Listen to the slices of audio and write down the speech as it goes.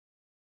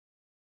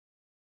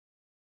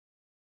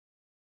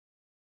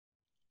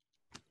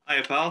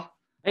Hey, pal.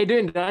 How you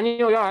doing,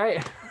 Daniel? You all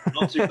right?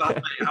 Not too bad,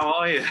 mate. How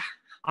are you?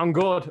 I'm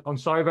good. I'm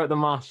sorry about the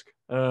mask.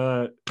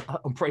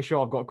 I'm pretty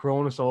sure I've got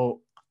corona,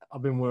 so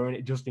I've been wearing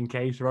it just in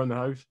case around the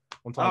house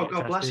until I Oh, get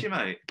God bless tested. you,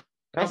 mate.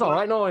 It's God all bless.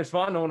 right. No, it's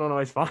fine. No,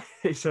 it's fine.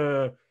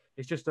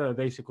 It's just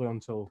basically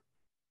until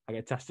I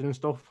get tested and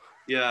stuff.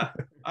 Yeah.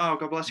 Oh,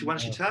 God bless you.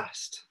 When's your Uh,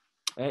 test?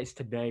 it's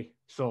today,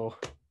 so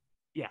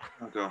yeah.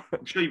 Oh, God.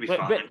 I'm sure you'll be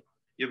But, fine. but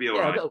You'll be all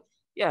yeah, right.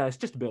 yeah. It's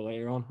just a bit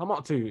later on. I'm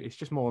not too. It's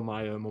just more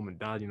my mum and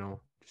dad,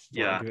 just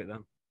let them Yeah. do it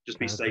then, Just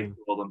be kind of safe thing.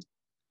 for them.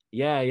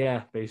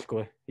 Yeah,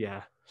 basically,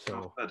 yeah. Oh,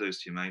 So fair dues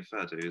to you, mate.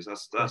 Fair dues.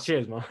 That's yeah, that's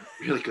cheers, man.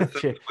 a really good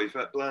thing. cheers.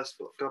 Fair bless.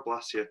 God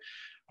bless you.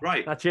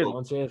 Right. Cheers, Well,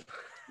 man. Cheers.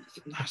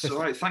 that's all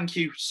right. Thank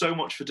you so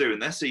much for doing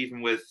this,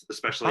 even with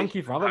especially Thank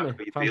you for having how me.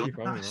 you're Thank feeling. you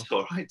for having me, man. That's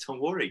all right. Don't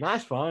worry. No,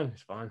 it's fine.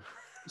 It's fine.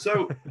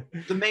 So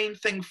the main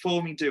thing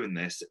for me doing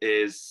this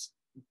is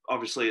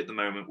obviously at the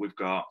moment we've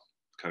got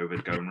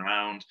COVID going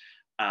around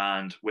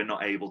and we're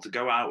not able to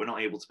go out, we're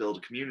not able to build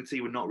a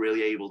community, we're not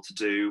really able to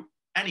do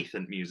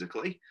anything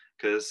musically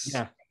because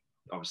Yeah,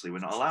 obviously we're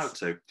not allowed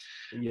to.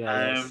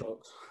 yeah. It Um,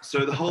 sucks.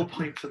 so the whole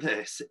point for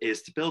this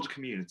is to build a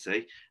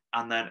community,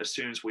 and then as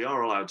soon as we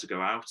are allowed to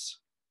go out,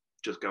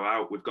 just go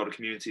out. We've got a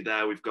community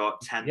there. We've got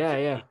 10, Yeah,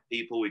 15 yeah.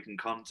 people we can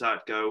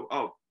contact, go,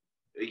 oh,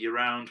 are you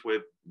around?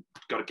 We've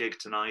got a gig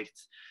tonight.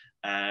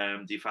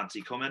 Do you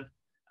fancy coming?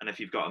 And if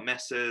you've got a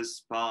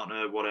missus,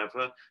 partner,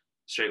 whatever,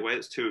 straight away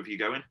it's two of you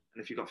going.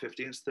 And if you've got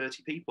 15, it's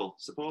 30 people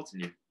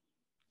supporting you.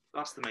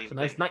 That's the main It's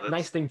a thing.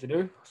 nice thing to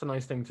do. It's a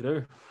nice thing to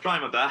do. Try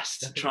my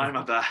best. Try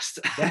Definitely, my best.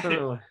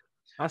 definitely.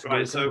 That's Right.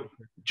 good. So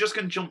just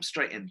going to jump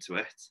straight into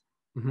it.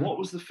 Mm-hmm. What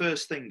was the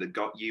first thing that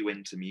got you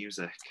into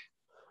music?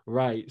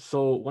 Right.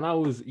 So when I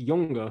was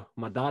younger,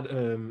 my dad,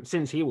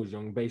 since he was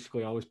young,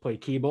 basically I always played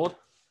keyboard.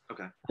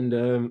 Okay.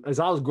 And as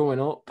I was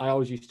growing up, I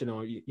always used to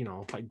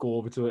like go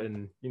over to it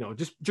and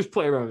just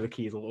play around with the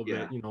keys a little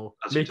Yeah. bit, As you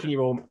do. making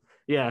your own.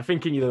 Yeah,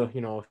 thinking you're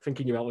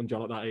Elton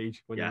John at that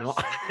age when you're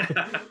Yes.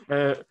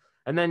 not.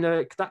 And then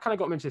that kind of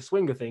got me into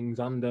swinger things,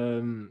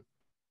 and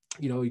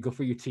you go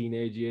through your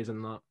teenage years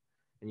and that,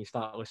 and you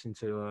start listening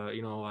to,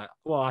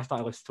 I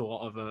started listening to a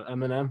lot of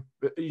Eminem,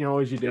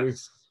 as you do,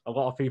 Yes. a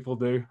lot of people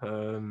do,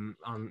 and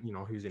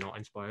who's he not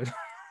inspired,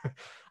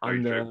 Very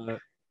and true.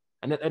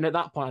 and at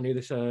that point, I knew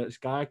this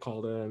guy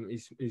called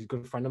he's a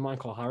good friend of mine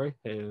called Harry.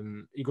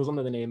 He goes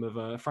under the name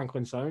of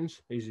Franklin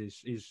Sounds.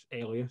 Is his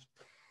alias,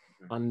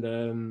 Okay.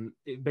 and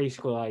it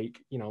basically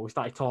we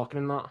started talking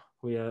and that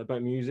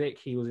about music.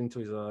 He was into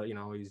his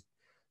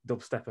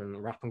dubstep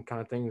and rapping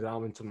kind of things.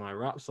 I'm into my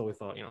rap, so we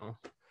thought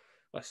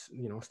let's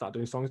start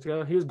doing songs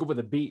together. He was good with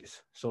the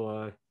beats,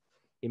 so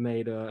he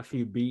made a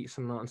few beats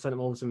and that and sent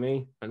them over to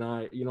me, and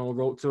I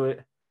wrote to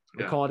it,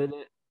 Yeah. recorded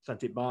it,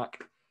 sent it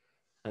back,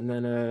 and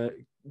then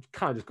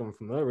kind of just gone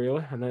from there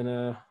really. And then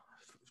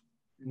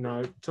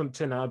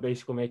to now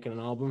basically making an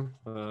album,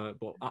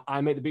 but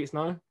I make the beats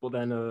now, but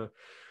then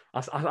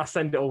I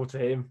send it over to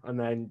him, and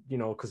then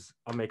because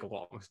I make a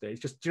lot of mistakes,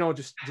 just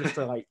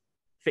to like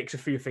fix a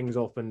few things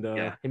up, and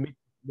Yeah. he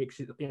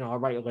mixes, I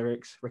write the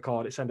lyrics,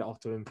 record it, send it off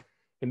to him.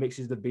 He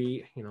mixes the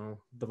beat,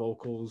 the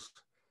vocals,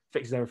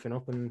 fixes everything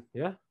up, and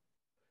yeah,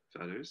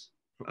 Fair dues.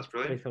 That's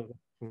brilliant.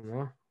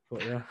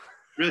 but yeah.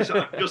 Really, so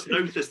I've just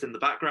noticed in the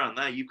background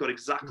there, you've got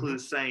exactly Mhm. the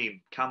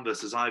same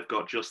canvas as I've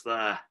got just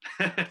there.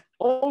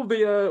 Oh,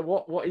 the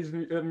what is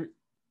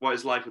What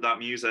is life without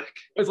music?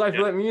 it's like Yeah.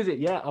 for that music?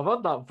 Yeah, I've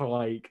had that for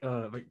like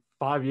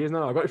 5 years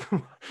now. I got it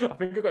from I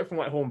think I got it from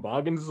like Home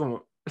Bargains or something.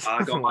 I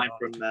got Something like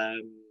mine that.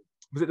 from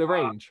Was it the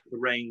range? the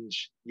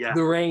range. Yeah.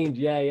 The range,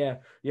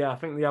 yeah. I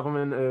think they have them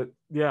in.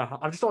 Yeah,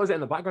 I just always it in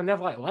the background. They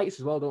have like lights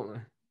as well, don't they?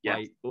 Yeah.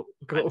 Like a I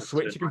little never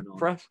switch turned you mine can on.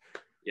 press.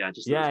 Yeah,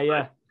 just Yeah, looks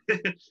yeah.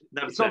 good.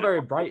 Never It's not turned it very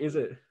on. bright, is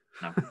it?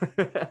 No,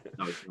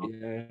 no, it's not.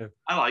 Yeah.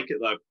 I like it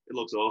though. It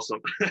looks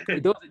awesome.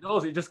 It does. It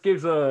does. It just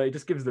gives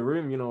the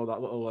room, that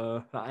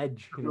little that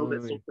edge. A You know little what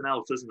bit I mean? something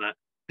else, isn't it?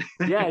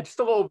 Yeah, just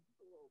a little.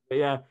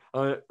 Yeah.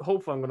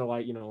 Hopefully, I'm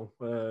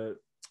gonna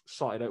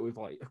sort it out with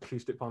like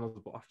acoustic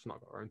panels, but I've just not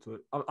got around to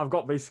it. I've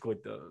got basically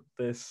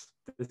this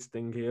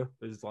thing here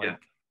is Yeah.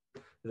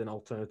 is an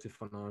alternative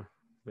for now,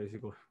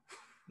 basically.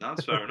 No,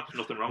 that's fair enough.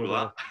 Nothing wrong with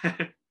But,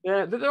 that.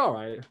 yeah, they're all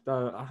right.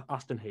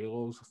 Aston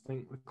Halos, I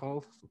think they're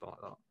called, something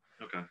like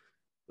that. Okay.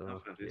 No, So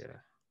fair dues. yeah.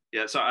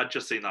 Yeah, so I'd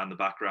just seen that in the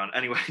background.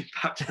 Anyway,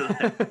 back to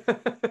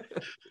the.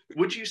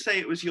 Would you say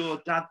it was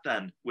your dad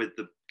then, with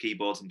the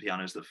keyboards and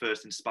pianos, that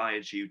first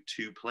inspired you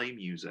to play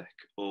music,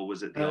 or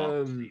was it the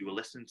artists that you were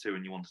listening to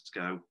and you wanted to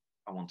go,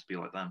 I want to be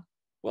like them?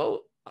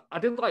 Well, I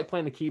did like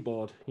playing the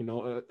keyboard,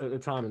 at the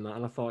time and that,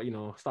 and I thought,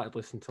 started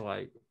listening to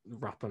like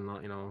rap and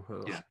that,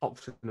 Yeah.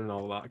 Hobson and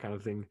all that kind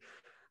of thing,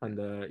 and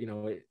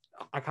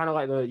I kind of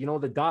like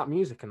the dark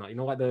music and that,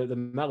 like the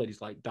melodies,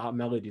 like dark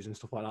melodies and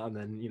stuff like that, and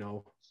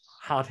then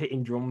hard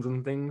hitting drums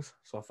and things.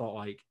 So I thought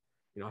I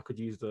could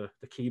use the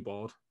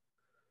keyboard,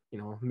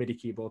 MIDI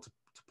keyboard to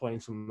play in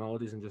some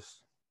melodies and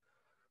just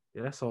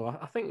So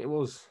I think it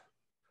was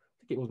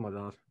my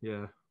dad.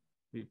 Yeah.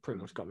 He pretty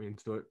much got me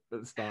into it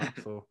at the start,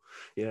 so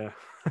yeah.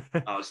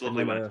 Oh, it's And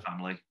lovely then, when it's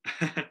family.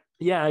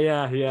 yeah.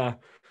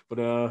 But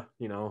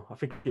you know, I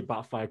think it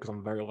backfired because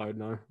I'm very loud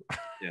now.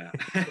 Yeah.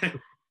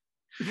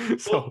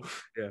 So Well,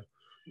 yeah.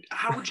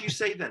 how would you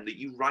say then that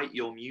you write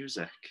your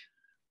music?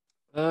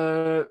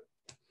 So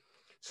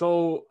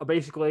I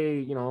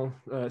basically, you know,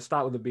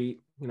 start with a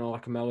beat, you know,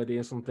 like a melody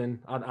or something.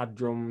 I'd add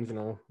drums, you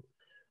know,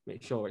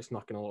 make sure it's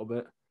knocking a little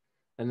bit,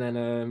 and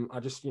then I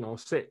just, you know,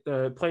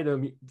 play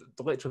literally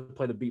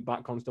play the beat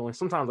back constantly.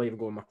 Sometimes I even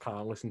go in my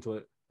car and listen to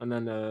it, and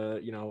then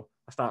you know,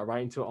 I start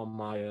writing to it on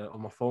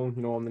my phone,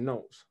 you know, on the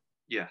notes.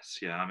 Yes,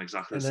 yeah, I'm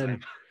exactly the And same.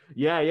 then,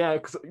 yeah,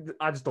 because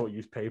I just don't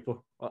use paper.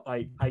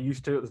 I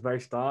used to at the very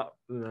start,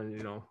 and then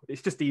you know,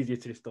 it's just easier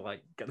to just to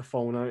like get the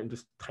phone out and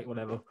just type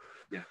whatever.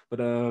 Yeah. But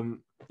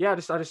yeah, I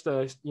just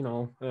you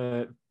know,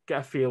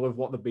 get a feel of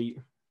what the beat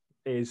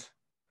is.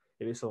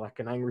 If it's like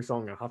an angry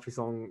song, a happy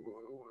song,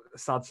 a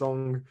sad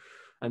song,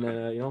 and Okay.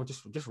 then you know,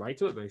 just write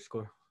to it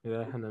basically.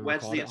 Yeah, and then Where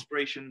does record the it.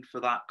 inspiration for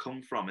that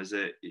come from? Is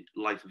it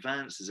life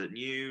events? Is it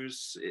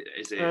news?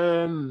 Is it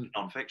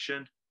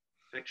non-fiction?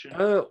 Fiction?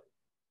 Uh,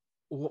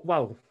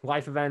 well,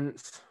 life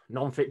events,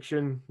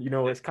 non-fiction, you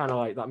know, Yeah. it's kind of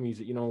like that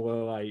music, you know, where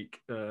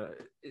like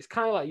it's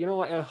kind of like, you know,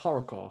 like a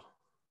horrorcore.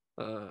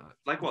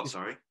 Like what? It's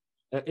Sorry.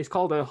 it's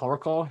called a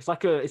horrorcore.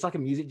 It's like a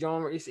music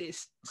genre. It's Okay.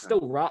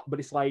 still rap, but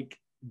it's like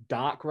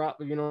dark rap.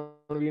 You know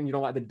what I mean? You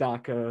know, like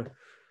the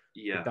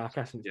Yeah. dark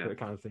essence Yeah. to it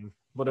kind of thing.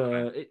 But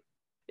Okay.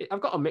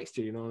 I've got a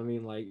mixture. You know what I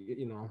mean? Like,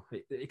 you know,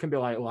 it can be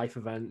like life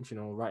events. You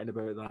know, writing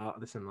about that,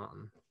 this and that,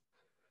 and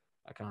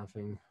that kind of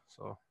thing.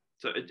 So.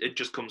 So it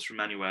just comes from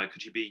anywhere.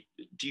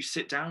 Do you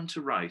sit down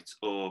to write,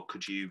 or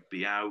could you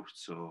be out,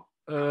 or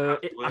how does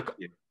it work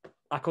for you?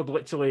 I could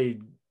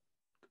literally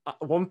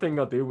one thing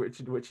I do,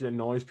 which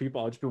annoys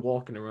people, I'll just be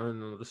walking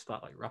around and I'll just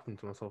start like rapping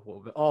to myself a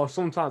little bit. Or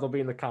sometimes I'll be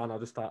in the car and I'll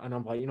just start, and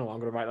I'm like, you know what, I'm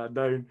gonna write that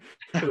down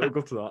because it'll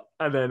go to that.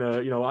 And then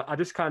you know, I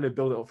just kind of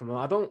build it up from there.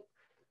 I don't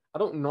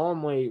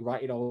normally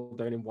write it all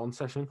down in one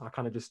session. I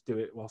kind of just do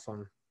it whilst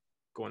I'm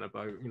going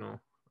about, you know,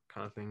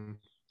 kind of thing.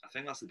 I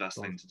think that's the best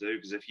So, thing to do,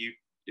 because if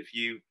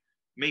you,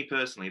 me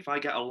personally, if I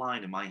get a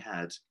line in my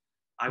head,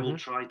 I will mm-hmm.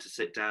 try to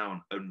sit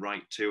down and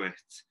write to it.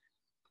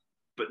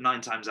 But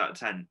 9 times out of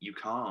 10, you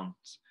can't,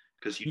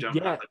 because you don't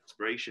have Yeah. that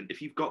inspiration.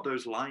 If you've got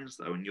those lines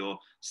though, and you're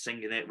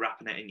singing it,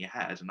 rapping it in your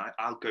head, and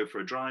I'll go for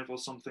a drive or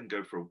something,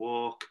 go for a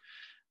walk,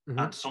 Mm-hmm.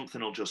 and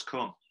something will just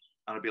come,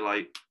 and it'll be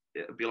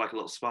like a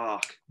little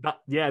spark.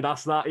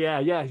 That's that.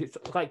 Yeah. It's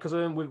like because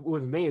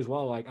with me as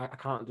well, like I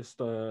can't just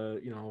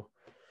you know,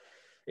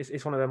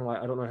 it's one of them,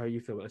 like I don't know how you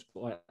feel about this,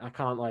 but like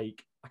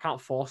I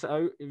can't force it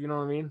out, if you know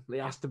what I mean.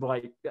 It has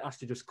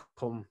to just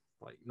come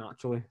like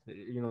naturally,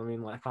 you know what I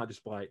mean. Like I can't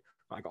just be like,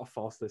 I gotta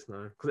force this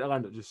now, because it'll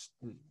end up just,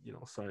 you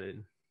know,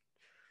 sounding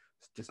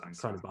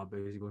bad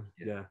basically.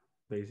 Yeah,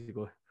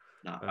 basically.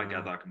 No, I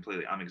get that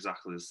completely. I'm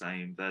exactly the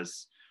same.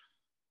 There's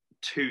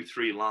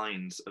 2-3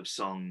 lines of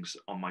songs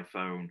on my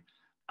phone,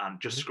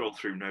 and just scroll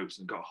through notes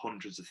and got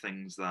hundreds of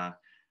things there,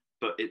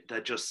 but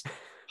they're just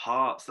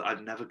parts that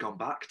I've never gone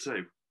back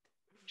to,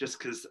 just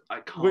because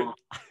I can't.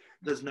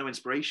 There's no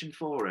inspiration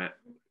for it.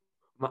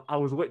 I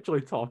was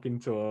literally talking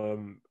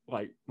to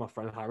like my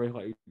friend Harry,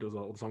 like who does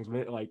all the songs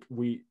with me. Like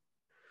we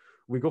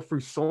go through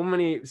so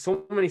many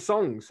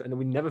songs, and then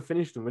we never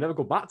finish them. We never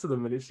go back to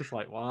them, and it's just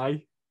like,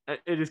 why?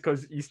 It is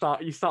because you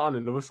start on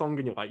another song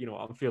and you're like, you know,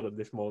 I'm feeling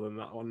this more than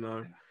that one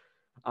now,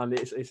 and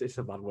it's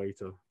a bad way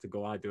to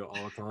go. I do it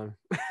all the time.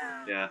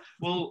 Yeah.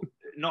 Well,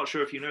 not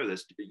sure if you know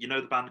this. You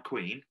know the band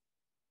Queen?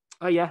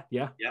 Oh yeah.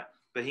 Yeah.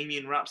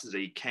 Bohemian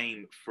Rhapsody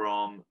came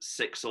from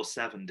 6 or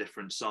 7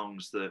 different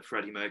songs that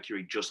Freddie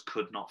Mercury just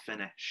could not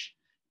finish.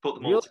 Put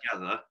them all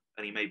together,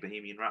 and he made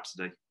Bohemian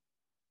Rhapsody.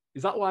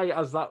 Is that why?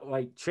 Has that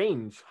like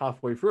changed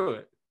halfway through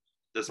it?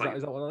 There's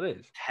Is that what that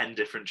is? 10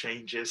 different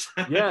changes.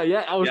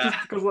 Yeah. I was just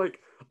because like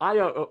I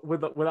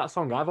with that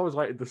song, I've always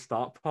liked the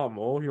start part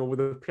more, you know, with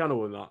the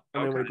piano and that,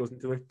 and then when it goes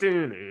into like,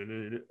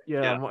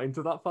 I'm not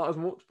into that part as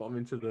much, but I'm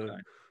into the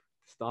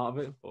start of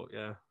it. But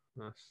yeah,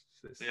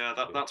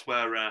 that's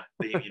where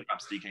Bohemian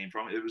Rhapsody came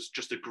from. It was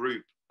just a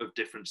group of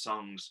different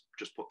songs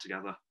just put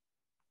together.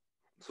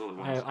 That's all it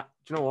was.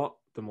 Do you know what?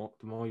 The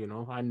more you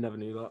know. I never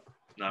knew that.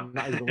 No,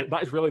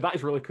 that is really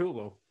cool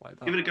though. Like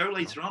that, give it a go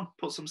later on.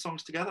 Put some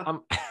songs together.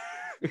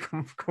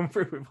 Come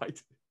through with like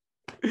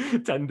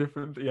 10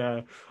 different.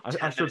 Yeah,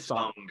 I should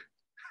start.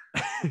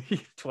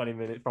 20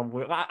 minutes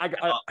probably. Why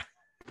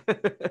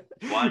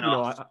not? You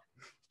know,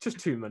 just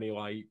too many.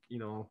 Like, you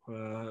know,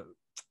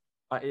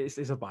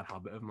 it's a bad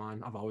habit of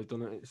mine. I've always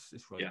done it. It's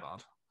really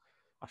bad.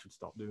 I should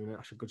stop doing it.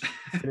 I should just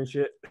finish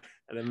it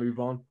and then move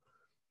on.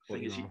 The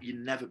thing is,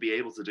 you'd never be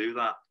able to do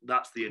that.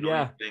 That's the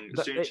annoying thing.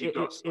 As soon as you've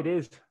got it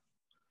is.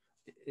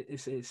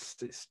 It's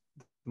the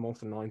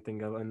most annoying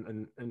thing ever,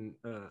 and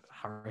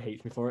Harry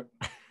hates me for it.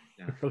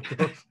 Yeah.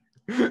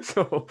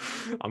 So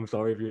I'm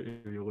sorry if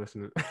you're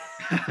listening.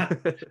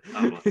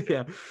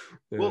 Yeah.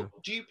 Well,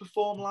 do you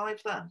perform live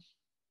then?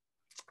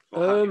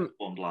 Or have you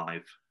performed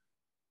live?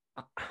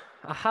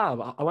 I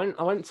have. I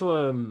went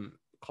to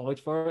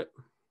college for it.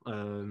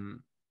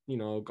 You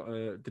know,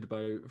 did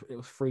about, it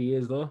was 3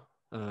 years though.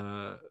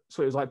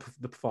 So it was like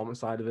the performance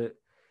side of it.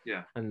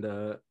 Yeah. And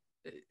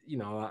you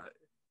know,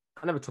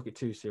 I never took it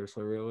too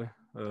seriously, really.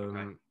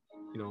 Okay.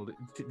 You know,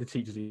 the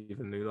teachers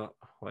even knew that.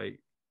 Like,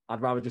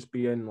 I'd rather just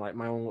be in like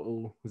my own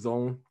little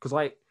zone, because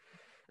like,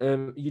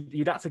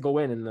 you'd have to go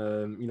in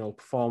and you know,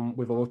 perform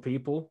with other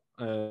people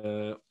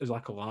as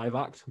like a live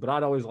act. But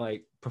I'd always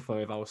like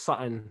prefer if I was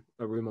sat in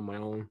a room on my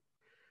own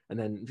and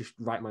then just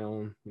write my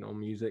own, you know,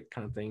 music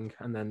kind of thing.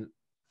 And then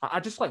I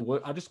just like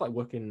work. I just like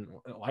working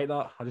like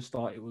that. I just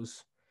thought it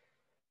was,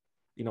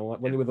 you know,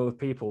 when Yeah. you're with other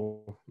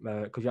people,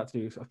 because you had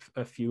to do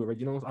a few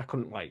originals. I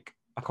couldn't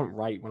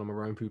write when I'm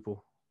around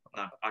people.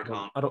 No, I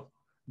can't. I don't.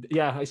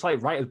 Yeah, it's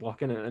like writer's block,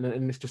 innit?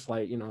 And it's just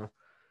like, you know,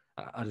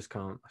 I just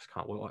can't. I just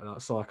can't work like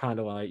that. So I kind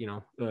of like, you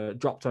know,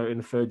 dropped out in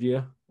the third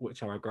year,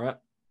 which I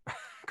regret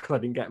because I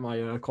didn't get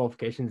my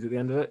qualifications at the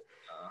end of it.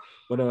 Uh,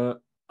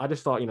 But I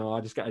just thought, you know,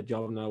 I'll just get a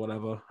job now,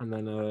 whatever, and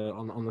then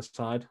on the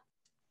side,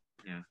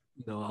 yeah.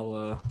 you know,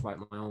 I'll write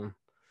my own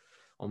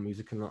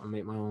music and that and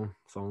make my own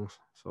songs.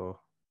 So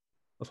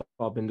that's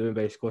what I've been doing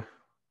basically.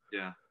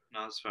 Yeah.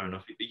 No, that's fair Yeah.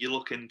 enough. Are you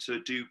looking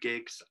to do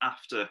gigs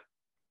after,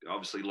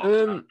 obviously,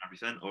 lockdown and Um,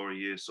 everything, or are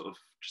you sort of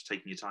just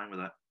taking your time with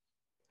it?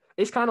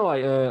 it's kind of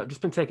like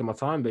just been taking my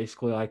time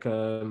basically, like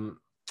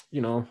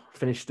you know,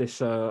 finish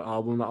this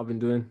album that I've been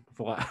doing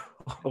for like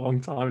a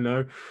long time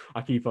now.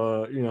 I keep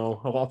you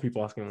know, a lot of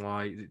people asking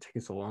why is it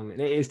taking so long,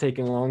 and it is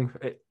taking long.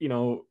 You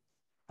know,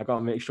 I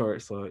gotta make sure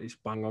it's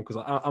bang on,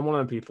 because I'm one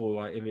of the people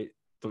like, if it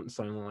doesn't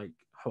sound like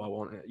how I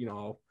want it, you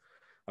know,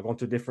 I'll go on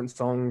to a different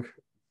song,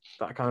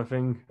 that kind of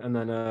thing, and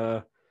then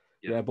Yeah.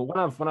 yeah. But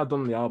when I've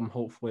done the album,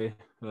 hopefully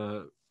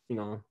you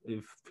know,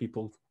 if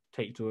people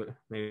take to it,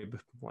 maybe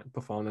like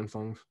perform them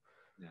songs,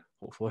 Yeah.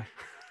 hopefully.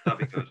 That'd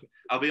be good.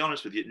 I'll be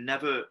honest with you,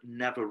 never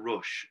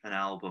rush an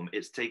album.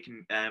 It's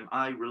taken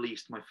I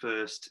released my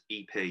first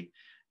EP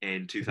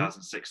in Mhm.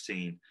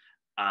 2016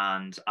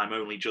 and I'm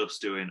only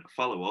just doing a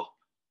follow-up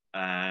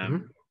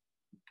Mhm.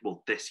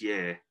 well this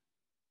year.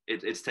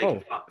 It's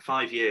taken Oh,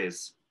 5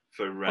 years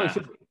oh,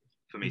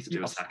 for me to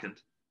do a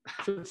second.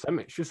 should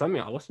send me.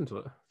 I'll listen to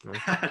it. You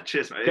know,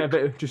 Cheers, get a mate.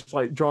 bit of, just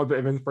like draw a bit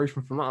of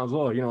inspiration from that as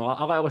well. You know,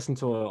 I like listen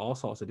to all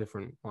sorts of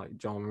different like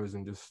genres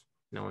and just,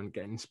 you know, and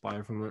get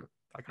inspired from it,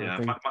 that kind of Yeah,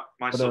 thing.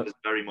 my But son is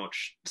very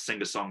much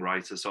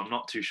singer-songwriter, so I'm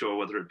not too sure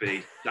whether it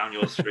be down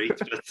your street,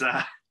 but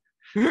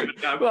give it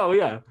a go. well,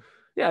 yeah,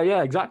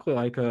 yeah, exactly.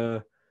 Like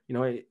you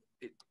know,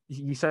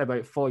 you say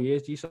about 4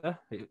 years. Do you say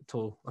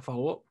till a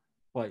follow up?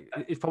 Like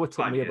it probably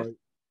took 5 me years. about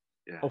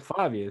Yeah,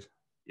 5 years.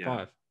 yeah.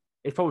 5.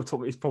 It's probably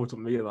took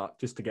me that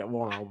just to get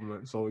one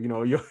album. So you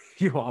know, you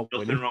are Nothing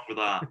winning. wrong with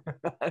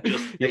that.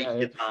 Just take Yeah,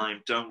 your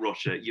time. Don't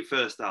rush it. Your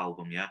first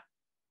album, yeah?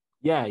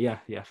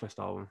 yeah. First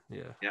album.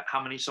 Yeah, Yeah.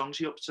 How many songs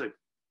are you up to?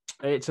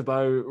 it's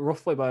about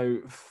roughly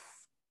about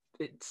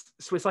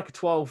it's like a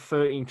 12,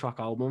 13 track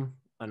album,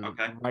 and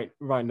Okay.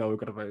 right now we've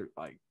got about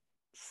like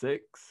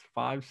 6,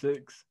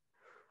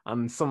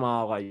 and some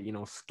are like, you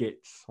know,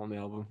 skits on the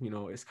album. You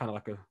know, it's kind of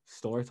like a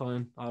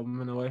storytelling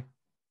album in a way.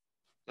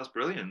 That's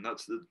brilliant.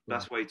 That's the Yeah.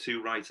 best way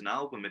to write an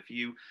album. If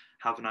you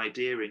have an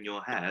idea in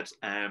your head,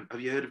 have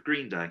you heard of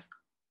Green Day?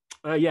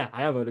 Yeah,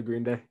 I have heard of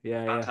Green Day.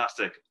 Yeah.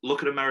 Fantastic.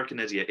 Look at American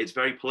Idiot. It's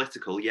very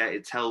political, yet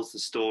it tells the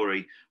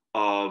story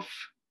of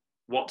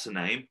what's a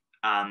name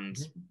and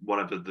Mhm.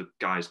 whatever the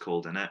guy's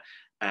called in it.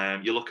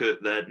 You look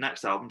at their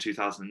next album,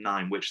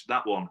 2009, which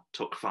that one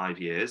took 5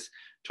 years,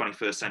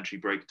 21st Century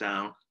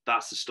Breakdown.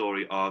 That's the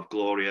story of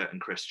Gloria and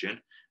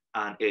Christian.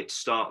 And it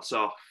starts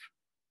off,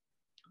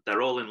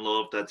 they're all in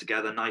love, they're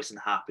together, nice and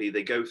happy.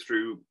 They go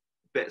through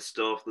bit of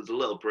stuff, there's a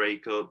little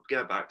breakup,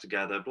 get back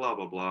together, blah,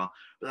 blah, blah.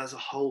 But there's a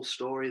whole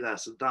story there.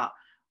 So that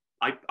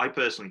I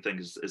personally think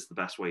is the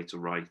best way to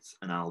write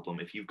an album.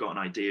 If you've got an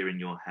idea in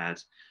your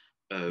head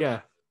of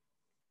Yeah.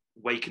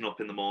 waking up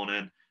in the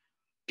morning,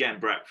 getting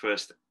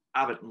breakfast,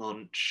 having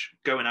lunch,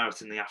 going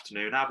out in the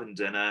afternoon, having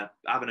dinner,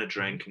 having a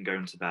drink, and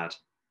going to bed,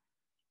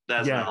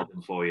 there's an Yeah.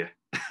 album for you.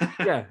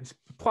 Yeah. It's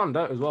planned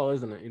out as well,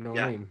 isn't it? You know what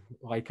Yeah, I mean?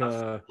 Like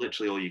that's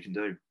literally all you can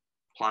do.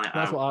 Plan it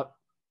that's out. what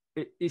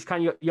it's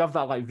kind of, you have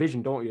that like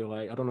vision, don't you?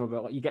 Like, I don't know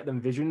about, like, you get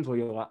them visions where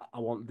you're like, I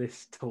want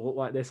this to look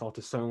like this or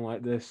to sound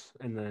like this,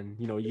 and then,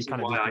 you know, you This is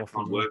kind of why just I go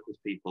from can't there. work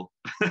with people.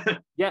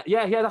 Yeah.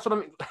 That's what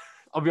I mean.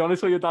 I'll be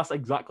honest with you, that's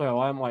exactly how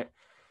I am. Like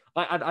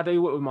I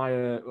do work with my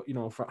you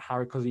know, for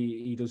Harry, because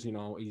he does, you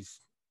know,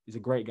 he's a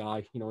great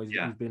guy. You know,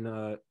 Yeah, he's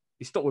been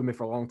he's stuck with me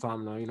for a long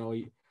time now. You know,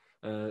 he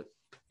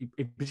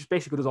just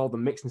basically does all the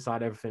mixing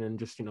side, everything, and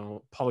just, you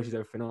know, polishes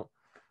everything up,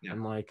 yeah.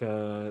 and like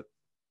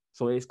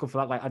so it's good for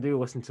that. Like, I do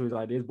listen to his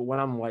ideas, but when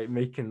I'm like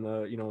making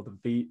the, you know, the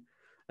beat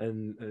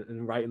and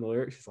writing the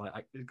lyrics, it's like,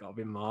 it's got to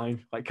be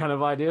mine, like, kind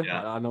of idea. Yeah.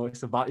 Like, I know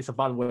it's a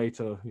bad way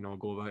to, you know,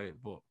 go about it,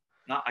 but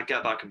No, I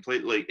get that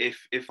completely.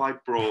 If I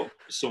brought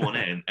someone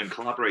in and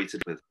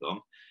collaborated with them,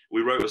 we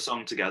wrote a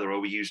song together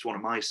or we used one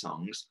of my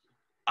songs,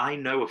 I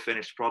know a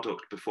finished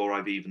product before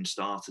I've even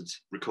started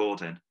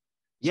recording.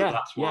 So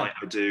that's yeah. why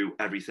I do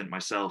everything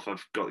myself.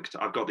 I've got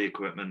the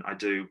equipment, I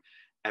do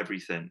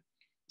everything.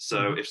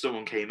 So Mhm. if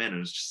someone came in and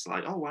was just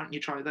like, "Oh, why don't you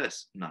try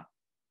this?" No.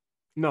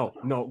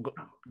 No,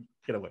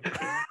 get away.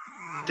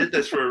 Did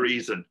this for a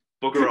reason.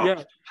 Bugger off.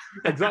 Yeah,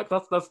 exactly.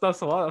 That's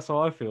how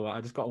I feel. Like,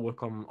 I just got to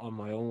work on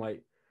my own.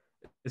 Like,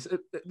 it's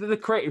the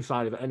creative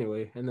side of it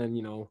anyway. And then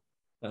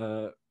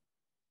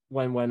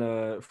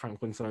when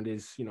Franklin signed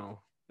his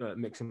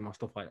mixing my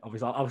stuff, like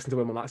obviously I listen to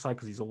him on that side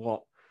because he's a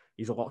lot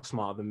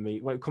smarter than me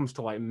when it comes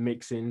to like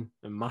mixing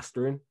and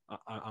mastering.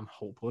 I'm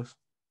hopeless.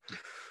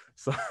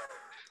 So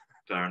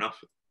Fair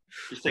enough.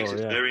 Just takes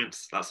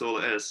experience. That's all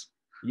it is.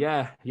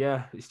 Yeah.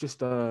 It's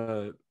just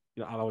I've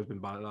always been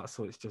bad at that,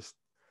 so it's just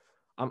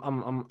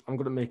I'm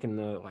good at making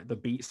the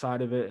beat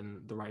side of it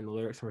and the writing the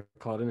lyrics and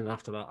recording, and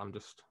after that I'm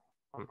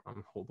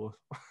hopeless.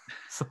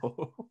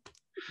 So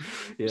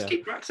Just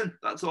keep practicing.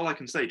 That's all I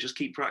can say. Just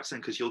keep practicing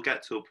because you'll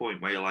get to a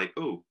point where you're like,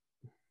 oh,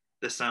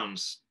 this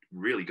sounds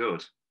really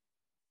good.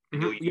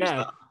 And you'll use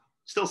that.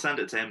 Still send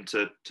it to him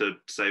to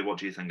say, what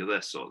do you think of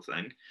this sort of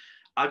thing?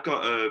 I've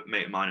got a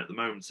mate of mine at the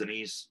moment, and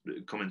he's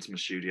come into my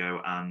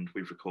studio and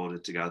we've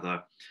recorded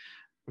together.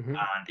 And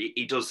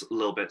he does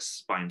little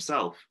bits by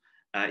himself.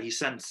 He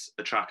sent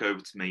a track over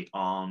to me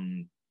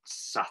on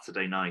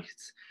Saturday night,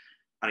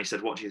 and he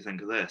said, what do you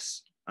think of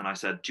this? And I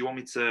said, do you want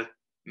me to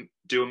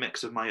do a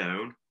mix of my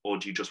own, or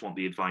do you just want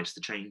the advice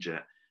to change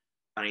it?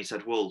 And he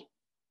said, well,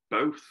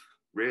 both,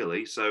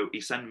 really. So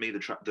he sent me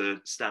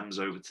the stems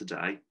over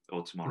today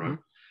or tomorrow,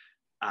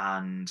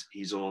 and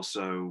he's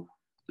also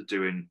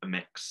doing a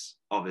mix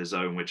of his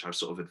own, which I've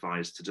sort of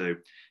advised to do.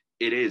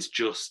 It is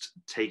just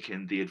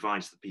taking the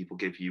advice that people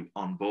give you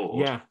on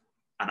board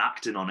and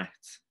acting on it.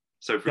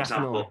 So, for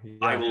example,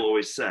 I will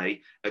always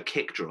say a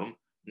kick drum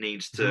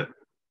needs to,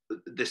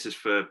 this is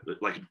for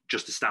like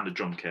just a standard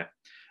drum kit.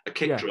 A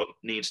kick drum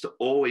needs to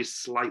always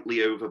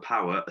slightly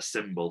overpower a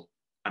cymbal,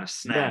 and a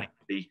snare needs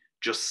to be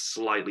just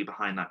slightly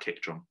behind that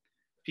kick drum.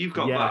 If you've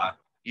got that,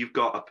 you've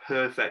got a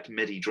perfect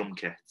MIDI drum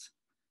kit.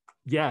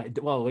 Yeah,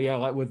 well,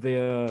 like with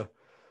the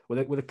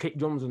kick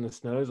drums and the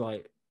snares,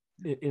 like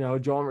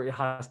genre, it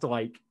has to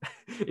like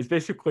it's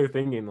basically a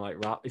thing in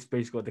like rap. It's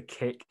basically the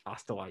kick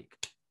has to like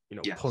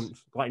punch,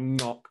 like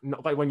not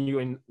like when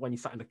you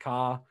sat in the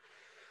car,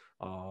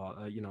 or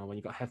when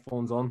you got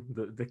headphones on,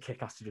 the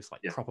kick has to just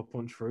like proper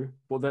punch through.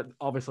 But then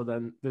obviously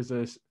then there's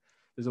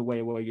a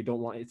way where you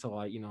don't want it to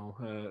like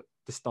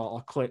distort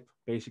or clip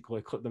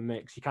the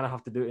mix. You kind of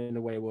have to do it in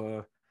a way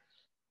where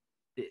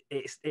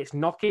it's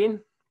knocking,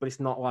 but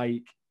it's not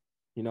like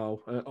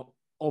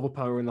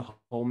overpowering the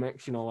whole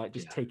mix, like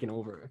just taking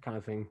over it kind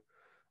of thing,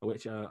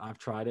 which I've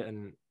tried it,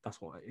 and that's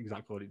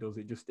exactly what it does.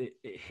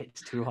 It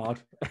hits too hard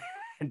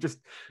and just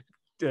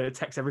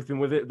takes everything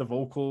with it, the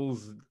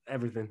vocals,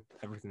 everything.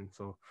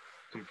 So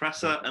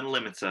compressor and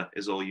limiter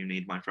is all you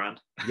need, my friend.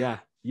 Yeah.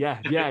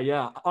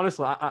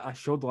 Honestly, I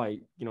should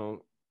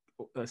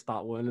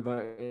start learning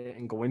about it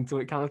and go into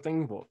it kind of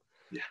thing, but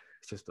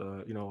it's just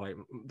like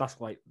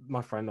that's like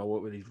my friend I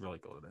work with, he's really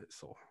good at it,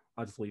 so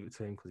I just leave it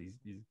to him because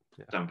he's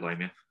Don't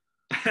blame you.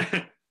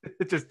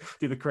 Just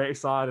do the creative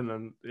side, and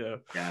then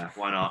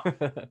why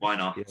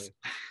not?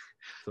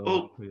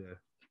 So,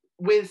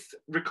 with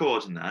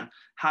recording then,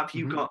 have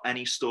you got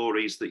any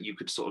stories that you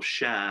could sort of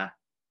share,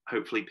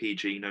 hopefully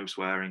PG, no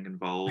swearing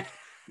involved,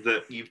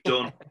 that you've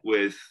done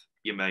with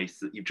your mates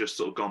that you've just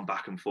sort of gone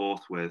back and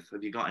forth with?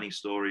 Have you got any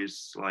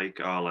stories like,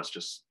 oh, let's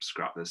just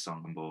scrap this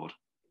song on board?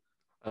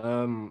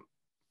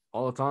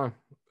 All the time.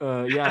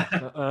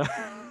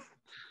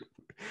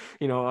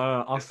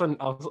 I'll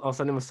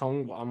send him a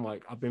song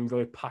what I've been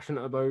really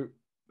passionate about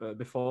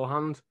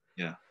beforehand.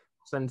 Yeah.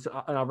 And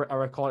I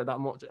record it that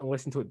much and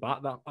listen to it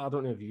back. That I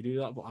don't know if you do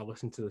that, but I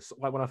listen to this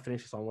like when I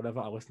finish a song,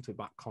 whatever. I listen to it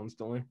back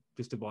constantly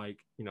just to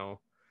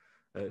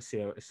see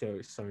how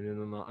it's sounding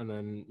and that. And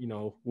then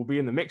we'll be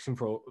in the mixing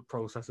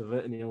process of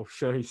it, and he'll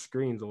share his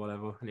screens or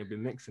whatever, and he'll be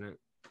mixing it.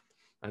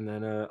 And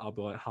then I'll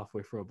be like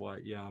halfway through, I'll be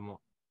like, yeah, I'm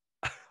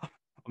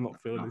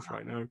not feeling this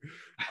right now.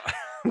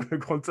 I'm gonna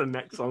go on to the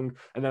next song,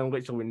 and then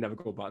literally never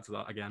go back to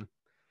that again.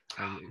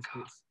 And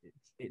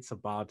it's a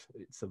bad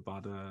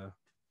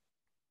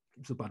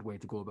way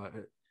to go about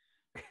it.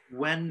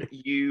 When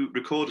you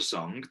record a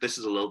song, this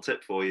is a little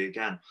tip for you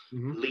again.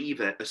 Leave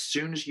it as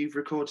soon as you've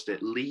recorded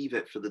it. Leave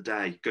it for the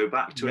day. Go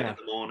back to it in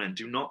the morning.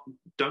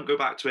 Don't go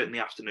back to it in the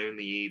afternoon,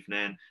 the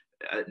evening,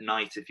 at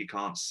night if you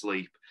can't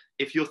sleep.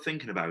 If you're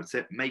thinking about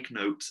it, make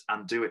notes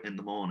and do it in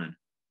the morning.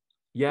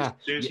 As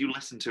soon as you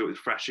listen to it with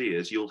fresh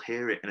ears, you'll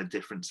hear it in a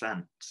different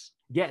sense.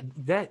 Yeah,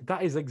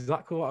 that is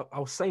exactly what I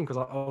was saying, because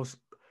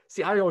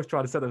I always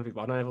try to say that to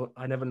people.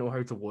 I never know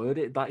how to word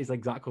it. That is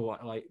exactly what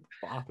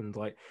happens.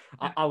 Like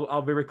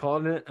I'll be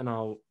recording it, and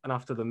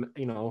after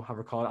the have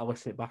recorded, I'll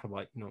listen it back. I'm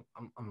like,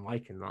 I'm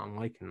liking that.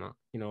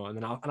 And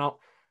then I'll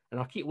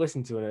keep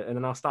listening to it, and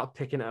then I'll start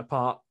picking it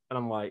apart, and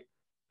I'm like,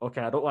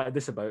 okay, I don't like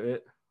this about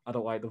it. I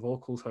don't like the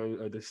vocals,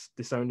 how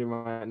they're sounding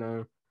right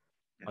now.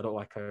 I don't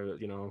like how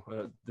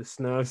the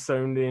snare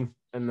sounding,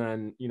 and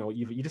then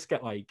you just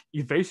get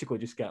you basically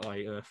just get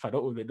fed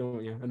up with it,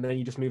 don't you? And then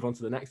you just move on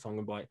to the next song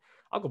and be like,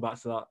 I'll go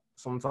back to that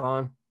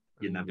sometime.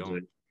 You never do.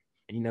 And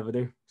you never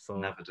do. So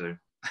never do.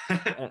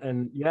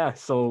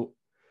 So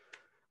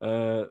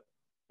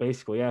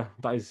basically,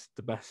 that is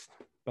the best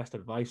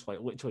advice.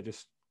 Like literally,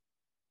 just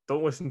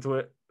don't listen to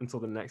it until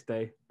the next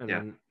day, and Yeah,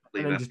 then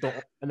leave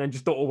it.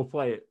 just don't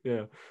overplay it.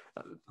 Yeah,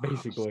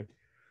 basically.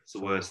 It's the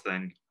So, worst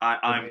thing.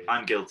 yeah,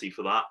 I'm guilty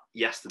for that.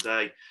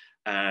 Yesterday,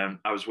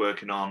 I was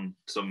working on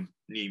some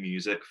new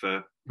music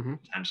for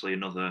potentially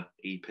another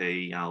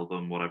EP,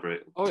 album, whatever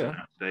it oh turned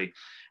yeah, out to be,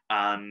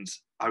 and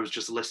I was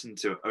just listening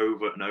to it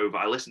over and over.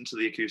 I listened to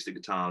the acoustic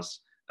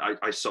guitars.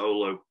 I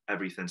solo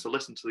everything, so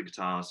listen to the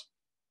guitars.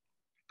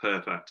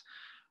 Perfect.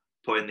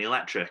 Put in the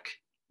electric.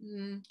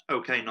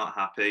 Okay, not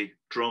happy.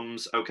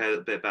 Drums, okay,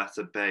 a bit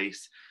better.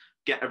 Bass.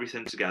 Get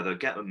everything together,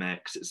 get the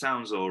mix. It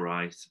sounds all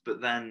right.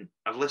 But then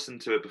I've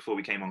listened to it before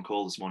we came on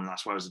call this morning.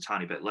 That's why I was a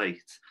tiny bit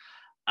late.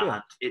 yeah,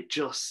 And it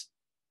just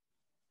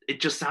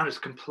sounded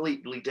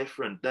completely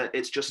different.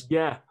 It's just,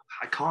 yeah.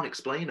 I can't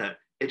explain it.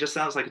 It just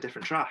sounds like a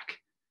different track.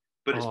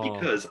 But it's Oh,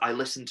 because I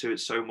listened to it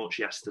so much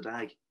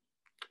yesterday.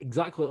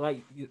 exactly.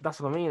 Like that's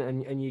what I mean.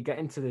 And you get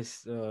into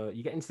this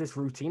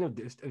routine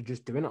of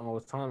just doing it all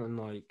the time, and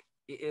like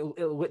it'll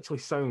literally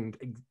sound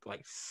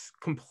like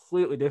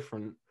completely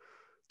different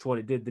to what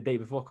it did the day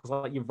before, because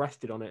like you've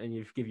rested on it and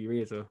you've give your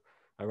ears a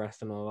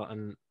rest and all that.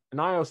 And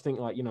I always think,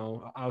 like,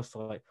 I was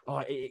like,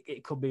 oh,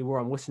 it could be where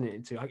I'm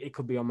listening to. It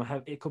could be on my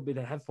head. It could be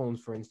the headphones,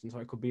 for instance,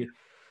 or it could be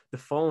the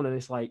phone. And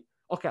it's like,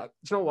 okay, do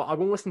you know what? I'll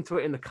go listen to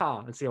it in the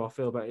car and see how I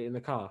feel about it in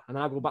the car. And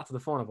then I go back to the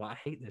phone. I'm like, I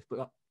hate this,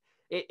 but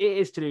it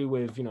is to do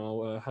with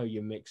how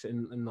you mix it,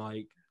 and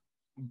like,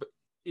 but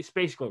it's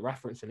basically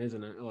referencing,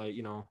 isn't it? Like,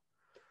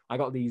 I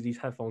got these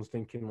headphones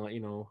thinking, like,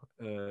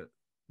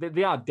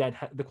 they are dead.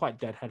 They're quite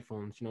dead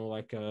headphones.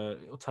 Like,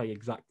 it'll tell you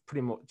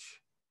pretty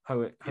much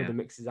how Yeah. the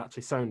mix is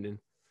actually sounding.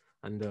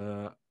 And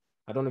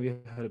I don't know if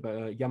you heard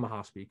about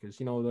Yamaha speakers.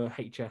 The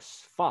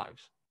HS5s.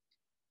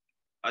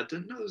 I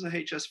didn't know there was a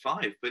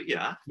HS5, but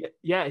yeah.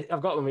 Yeah,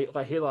 I've got them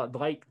like here.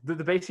 Like they're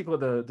basically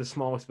the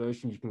smallest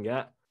version you can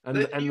get.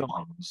 They're And new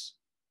ones.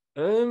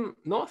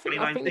 no, I think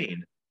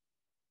 2019.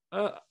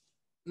 uh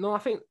no, I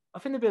think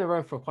they've been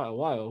around for quite a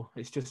while.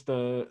 It's just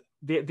they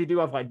do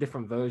have like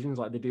different versions.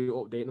 Like they do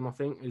update them, I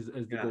think, as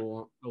they Yeah,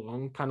 go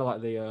along. Kind of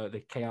like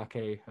the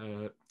KRK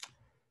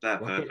they're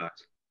rocket.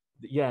 perfect.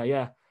 Yeah,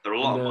 They're a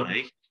lot and of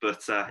money,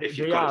 but if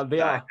you've they got it are they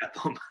there, are. get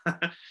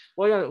them.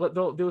 Well,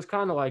 yeah, there was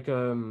kind of like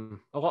a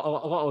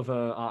lot of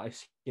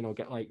artists,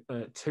 get like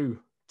two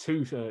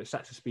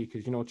sets of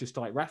speakers, just to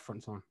like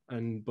reference on.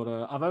 And but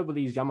I've heard with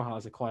these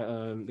Yamahas are quite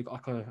they got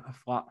like a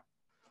flat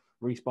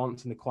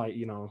response, and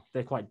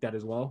they're quite dead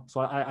as well.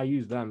 So I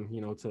use them,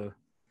 to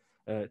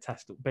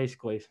test.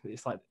 Basically,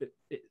 it's like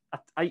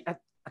I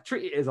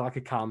treat it as like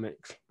a car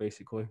mix,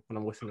 basically, when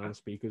I'm listening on the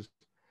speakers.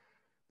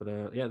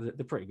 But yeah,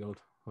 they're pretty good.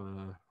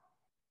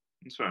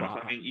 It's fair But enough.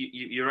 I mean,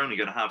 you're only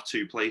going to have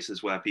two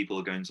places where people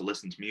are going to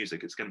listen to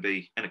music. It's going to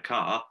be in a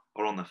car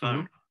or on the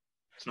phone.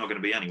 It's not going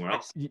to be anywhere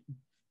else.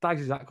 That's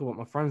exactly what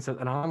my friend said,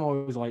 and I'm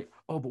always like,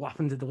 oh, but what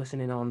happened to the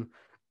listening on,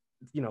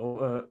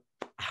 I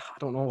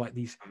don't know, like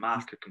A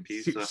Mac, a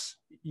computer.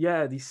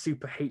 these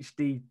super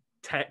HD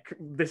tech,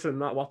 this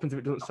and that. What happens if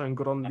it doesn't sound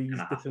good on Not these,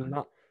 going to this and happen.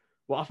 that?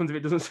 What happens if it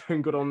doesn't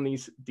sound good on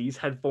these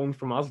headphones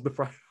from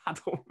Asda? I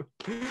don't.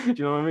 Do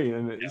you know what I mean?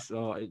 And it's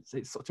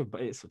such a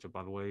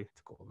bad way to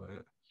go about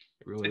it.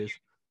 It really If is.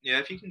 you, yeah,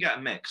 if you can get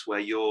a mix where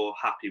you're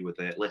happy with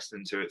it,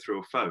 listening to it through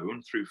a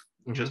phone, through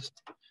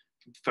just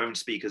phone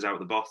speakers out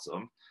the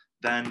bottom,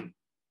 then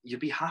you'd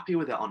be happy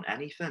with it on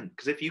anything.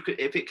 Because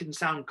if it can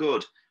sound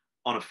good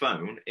on a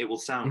phone, it will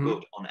sound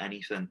good on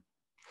anything.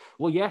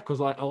 Well, yeah, because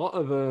like a lot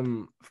of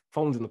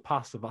phones in the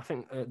past, I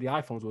think the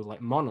iPhones was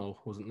like mono,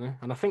 wasn't there?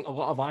 And I think a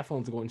lot of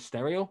iPhones are going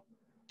stereo.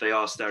 They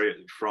are stereo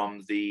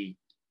from the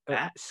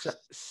X.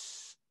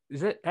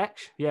 Is it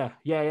X? Yeah.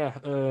 Yeah,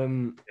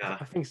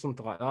 I think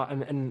something like that.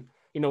 And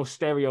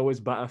stereo is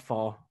better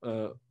for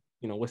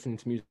listening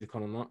to music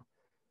on and that.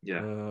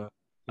 yeah.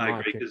 In I my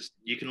agree opinion. because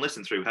you can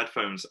listen through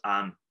headphones,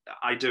 and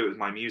I do it with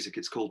my music.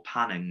 It's called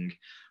panning,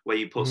 where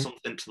you put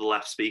something to the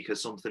left speaker,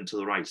 something to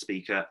the right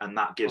speaker, and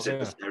that gives Oh it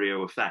the yeah.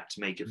 stereo effect to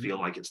make it feel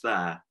like it's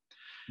there.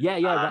 Yeah.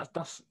 And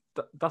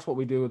That's what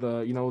we do with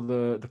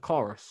the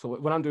chorus. So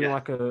when I'm doing yeah,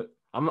 like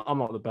I'm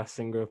not the best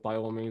singer by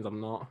all means.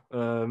 I'm not.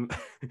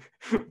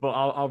 But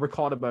I'll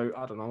record about,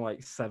 I don't know,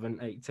 like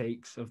 7-8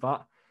 takes of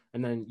that,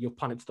 and then you'll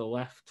pan it to the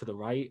left, to the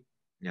right,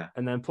 yeah,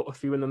 and then put a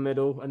few in the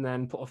middle, and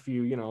then put a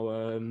few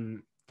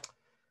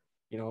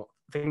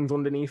things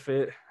underneath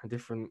it,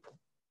 different,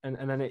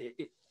 and then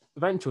it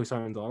eventually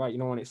sounds all right.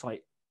 When it's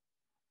like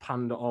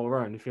panned all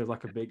around, it feels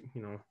like a big,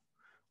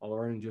 all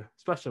around you,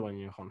 especially when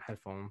you're on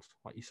headphones,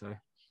 like you say.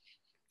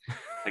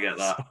 I get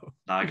that. So,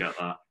 I get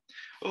that.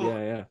 Well,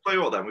 yeah. tell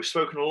you what, then we've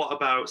spoken a lot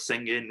about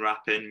singing,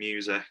 rapping,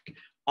 music.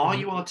 Are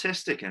you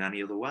artistic in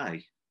any other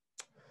way?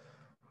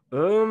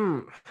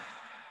 Um,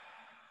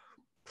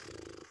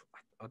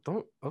 I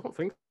don't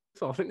think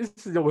so. I think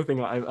this is the only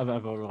thing I've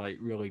ever like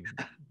really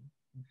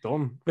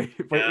done. But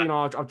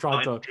Yeah, I've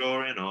tried not to. into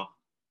drawing or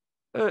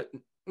Uh,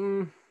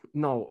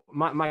 no,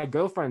 my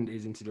girlfriend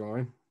is into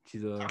drawing.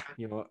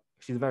 okay.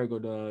 She's very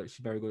good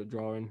at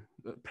drawing,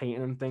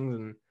 painting and things,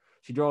 and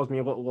she draws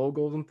me little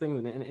logos and things,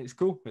 and it's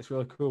cool. It's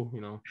really cool.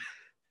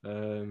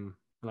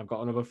 and I've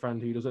got another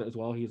friend who does it as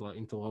well. He's like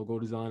into logo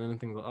design and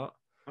things like that.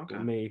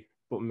 Okay.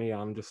 But me,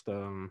 I'm just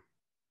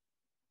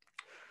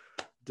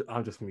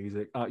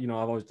music. You know,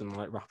 I've always done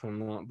like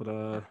rapping and that,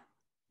 but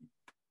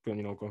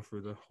going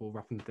through the whole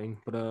rapping thing.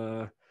 But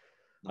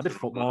I did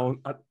Nothing wrong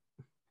with football.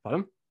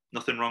 Pardon? that.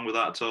 Nothing wrong with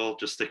that at all.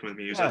 Just sticking with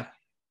music.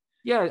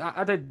 Yeah, yeah.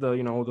 I did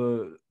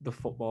the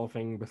football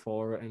thing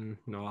before it, and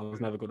I was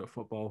never good at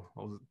football.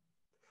 I was,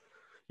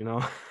 you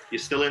know, You're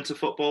still into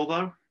football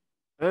though?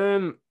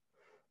 um,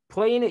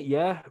 playing it,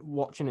 yeah.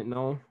 Watching it,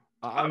 no.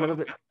 I've Oh, never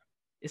been.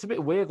 It's a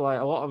bit weird. Like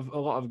a lot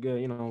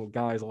of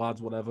guys,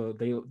 lads, whatever.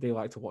 They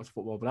like to watch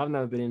football, but I've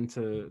never been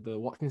into the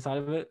watching side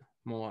of it.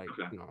 More like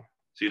okay.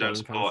 So you don't playing kind of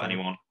support side.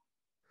 anyone?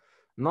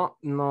 No,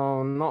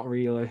 not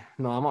really.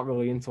 No, I'm not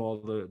really into all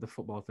the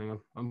football thing.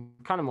 I'm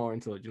kind of more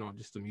into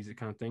just the music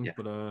kind of thing. Yeah.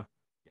 But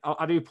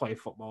I do play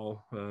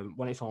football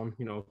when it's on.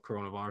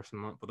 Coronavirus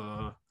and that.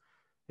 But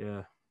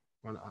yeah,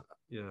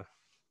 yeah.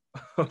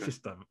 I Okay.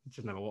 just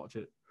never watch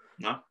it.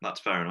 No,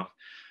 that's fair enough.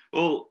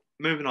 Well,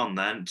 moving on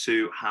then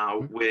to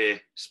how Mm-hmm.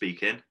 we're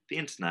speaking, the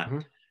internet. Mm-hmm.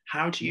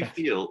 How do you Yes.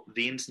 feel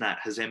the internet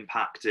has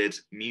impacted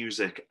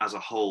music as a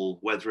whole,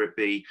 whether it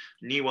be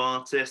new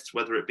artists,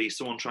 whether it be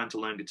someone trying to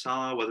learn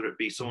guitar, whether it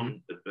be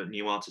someone, a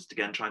new artist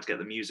again, trying to get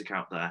the music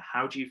out there?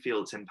 How do you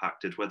feel it's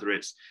impacted, whether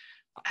it's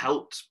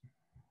helped,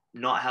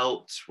 not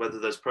helped, whether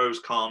there's pros,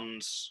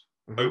 cons,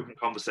 Mm-hmm. open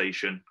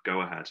conversation?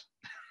 Go ahead.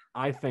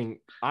 I think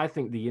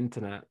the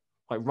internet,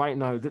 like right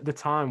now, the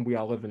time we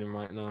are living in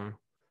right now,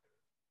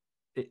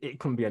 it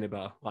couldn't be any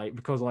better. Like,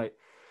 because like,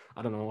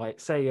 I don't know, like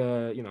say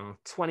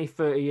 20,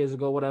 30 years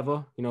ago,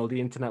 whatever,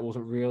 the internet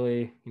wasn't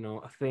really,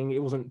 a thing.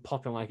 It wasn't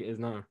popping like it is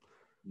now.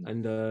 No.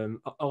 And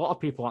a lot of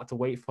people had to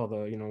wait for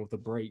the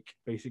break,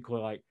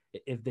 basically. Like,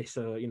 if this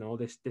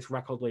this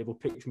record label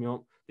picks me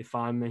up, they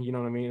find me, you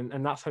know what I mean?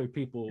 And that's how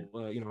people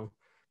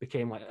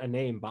became like a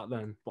name back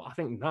then. But I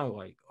think now,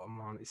 like, oh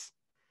man, it's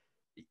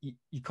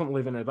you couldn't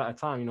live in a better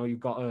time. You've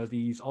got all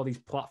these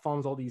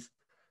platforms, all these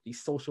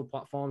social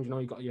platforms.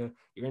 You've got your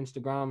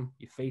Instagram,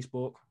 your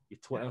Facebook, your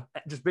Twitter,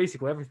 just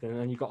basically everything.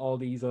 And you've got all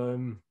these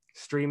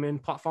streaming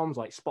platforms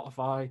like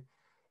Spotify.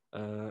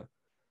 A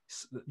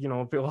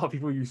lot of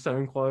people use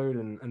SoundCloud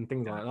and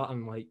things like that.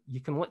 And like,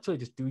 you can literally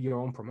just do your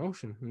own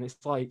promotion. And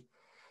it's like,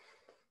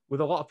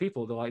 with a lot of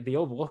people, they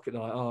overlook it.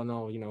 They're like, oh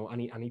no, I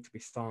need to be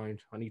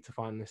signed. I need to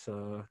find this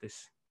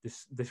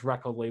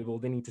record label.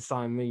 They need to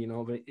sign me,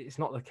 but it's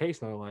not the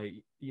case now. Like,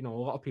 a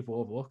lot of people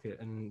overlook it,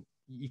 and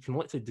you can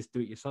literally just do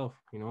it yourself.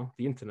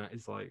 The internet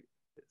is like,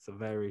 it's a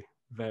very,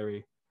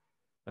 very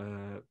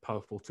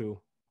powerful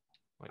tool.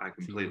 Like, I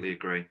completely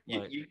agree.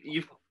 Like,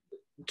 You've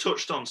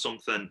touched on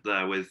something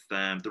there with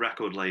the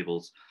record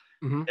labels.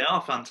 mm-hmm. They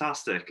are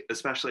fantastic,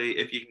 especially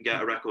if you can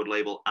get a record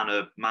label and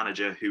a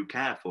manager who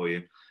care for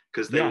you,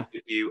 because they will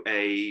give you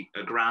a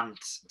grant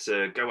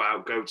to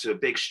go to a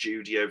big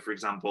studio, for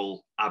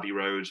example, Abbey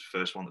Road,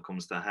 first one that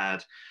comes to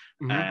head.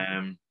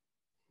 Mm-hmm.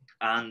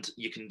 And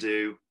you can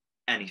do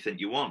anything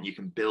you want. You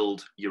can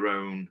build your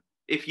own.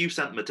 If you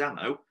sent them a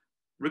demo,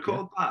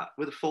 record that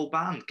with a full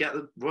band, get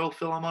the Royal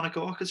Philharmonic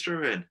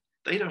Orchestra in.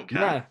 They don't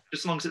care,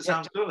 just as long as it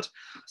sounds good.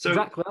 So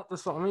exactly,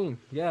 that's what I mean.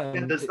 Yeah,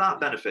 there's that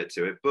benefit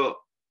to it, but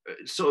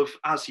sort of,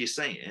 as you're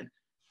saying,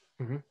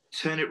 mm-hmm.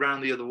 turn it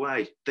round the other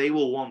way. They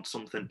will want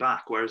something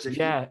back. Whereas if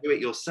you do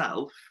it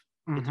yourself,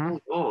 it's all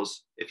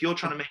yours. If you're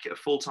trying to make it a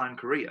full-time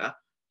career,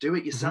 do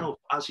it yourself.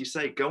 As you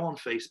say, go on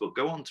Facebook,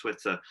 go on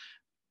Twitter.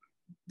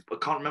 I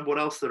can't remember what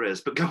else there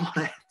is, but go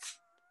on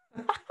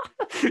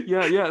it.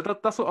 yeah,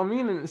 that's what I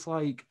mean. And it's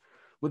like,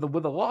 with a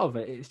lot of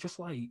it, it's just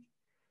like,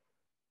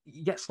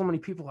 you get so many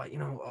people like,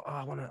 oh,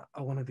 I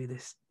want to be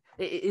this.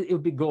 It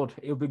would be good.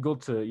 It would be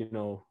good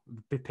to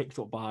be picked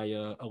up by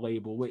a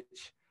label,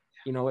 which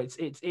it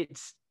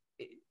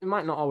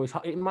might not always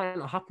it might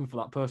not happen for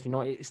that person.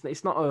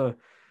 It's not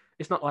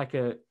like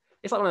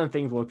it's like one of the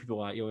things where people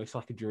are like, it's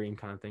like a dream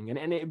kind of thing,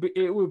 and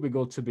it would be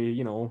good to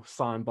be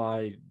signed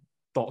by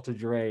Dr.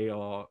 Dre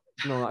or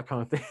that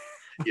kind of thing.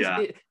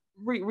 Yeah.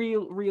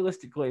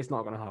 Realistically, it's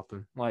not going to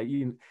happen. Like,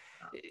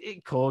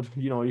 it could,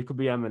 you could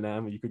be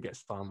Eminem, or you could get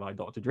signed by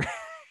Dr. Dre,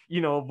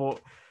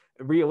 but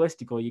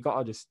realistically, you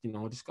gotta just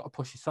gotta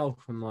push yourself,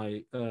 and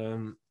like,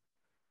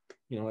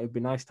 it'd be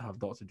nice to have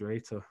Dr. Dre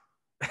to.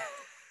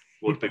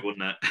 Would be,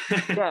 wouldn't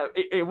it? Yeah,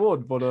 it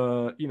would,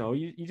 but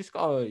you just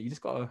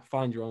gotta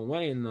find your own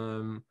way,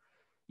 and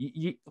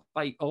you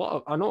like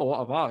I know a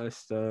lot of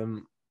artists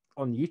on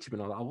YouTube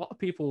and all that. A lot of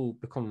people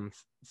become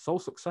so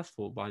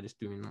successful by just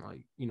doing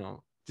like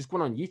just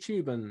going on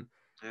YouTube and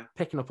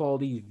picking up all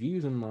these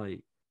views and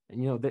like,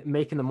 and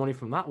making the money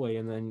from that way,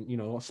 and then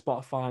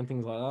Spotify and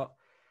things like that.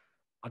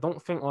 I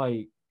don't think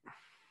like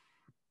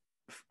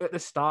at the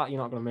start you're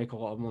not going to make a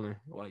lot of money.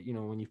 Like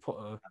when you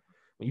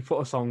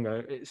put a song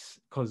out, it's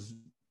because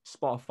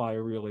Spotify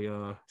are really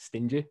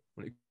stingy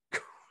when it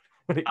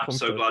I'm comes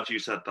so to glad you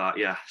said that.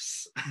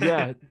 Yes.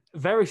 Yeah,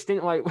 very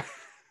stingy. Like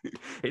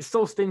it's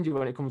so stingy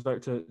when it comes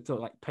out to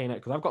like paying it,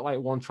 because I've got like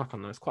one track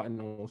on there. It's quite an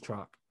old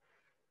track.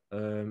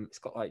 It's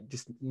got like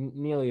just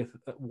nearly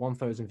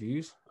 1,000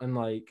 views, and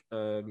like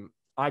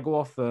I go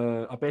off.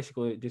 I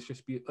basically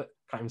distribute.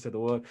 Can't even say the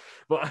word,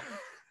 but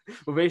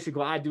but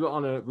basically I do it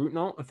on a root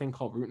note, a thing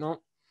called root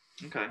note,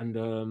 Okay.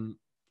 and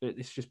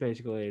it's just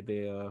basically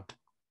the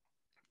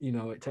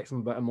it takes them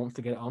about a month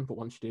to get it on, but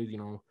once you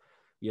do,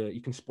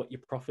 you can split your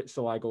profits.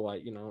 So I go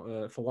like,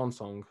 for one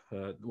song,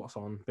 what's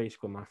on,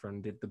 basically my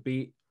friend did the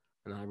beat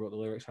and I wrote the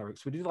lyrics. So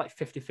we did like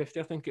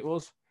 50-50, I think it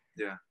was.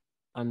 Yeah.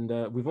 And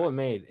we've only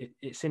made,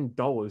 it's in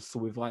dollars. So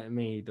we've like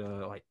made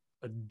like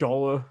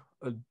 $1,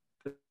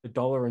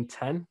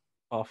 $1.10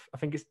 off, I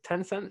think it's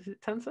 10 cents. Is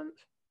it 10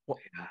 cents? What?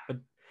 Yeah.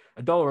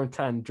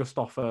 $1.10 just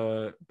off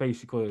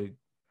basically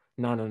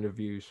 900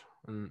 views.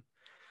 And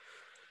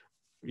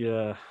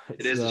yeah,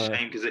 It is a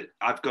shame because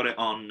I've got it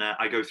on.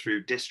 I go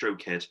through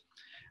DistroKid,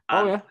 oh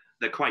and yeah,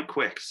 they're quite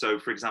quick. So,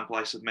 for example,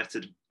 I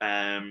submitted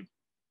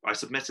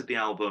the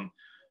album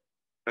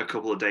a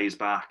couple of days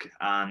back,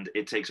 and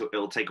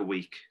it'll take a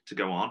week to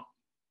go on.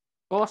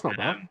 well that's not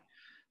bad.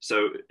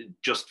 So,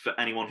 just for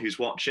anyone who's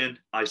watching,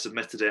 I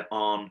submitted it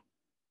on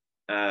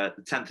the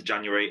 10th of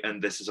January, and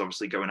this is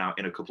obviously going out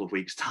in a couple of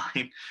weeks'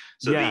 time.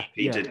 So Yeah,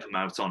 the EP did come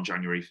out on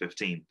January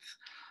 15th,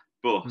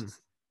 but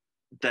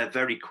they're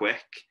very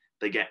quick.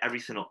 They get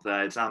everything up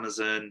there. It's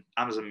Amazon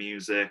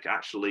Music,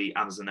 actually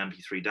Amazon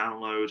MP3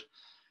 download,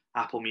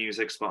 Apple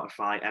Music,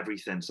 Spotify,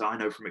 everything. So I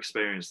know from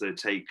experience that it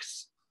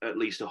takes at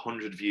least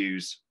 100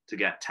 views to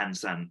get 10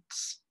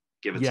 cents,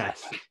 give or take.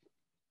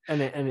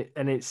 And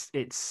it's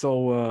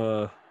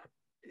so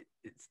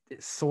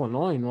it's so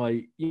annoying.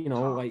 Like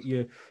like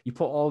you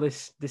put all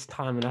this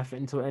time and effort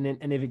into it,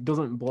 and if it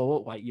doesn't blow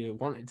up like you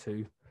want it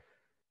to,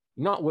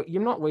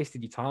 you're not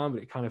wasted your time,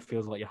 but it kind of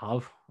feels like you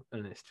have,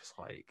 and it's just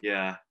like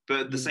yeah. But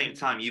at the same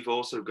time, you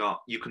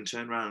can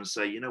turn around and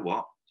say, you know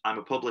what, I'm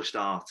a published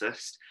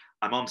artist.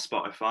 I'm on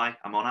Spotify.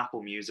 I'm on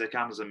Apple Music,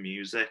 Amazon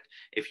Music.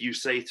 If you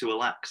say to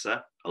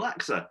Alexa,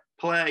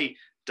 play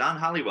Dan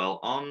Halliwell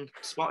on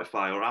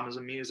Spotify or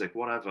Amazon Music,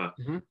 whatever,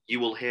 you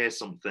will hear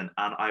something.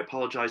 And I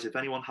apologize if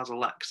anyone has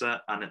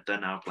Alexa and they're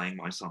now playing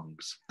my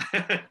songs.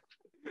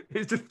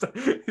 It's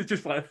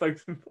just like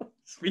 1,000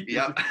 speakers.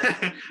 Yeah.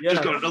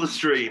 Just got another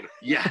stream.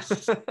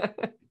 Yes.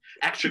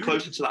 Extra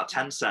closer to that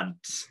 10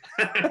 cents.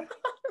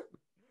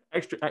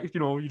 extra,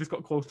 you just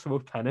got close to a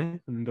penny,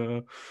 and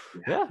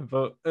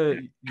but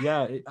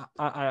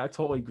I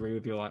totally agree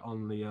with you. Like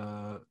on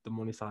the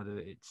money side of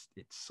it,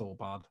 it's so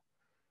bad.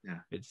 Yeah,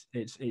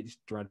 it's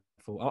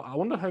dreadful. I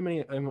wonder how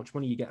much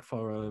money you get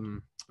for a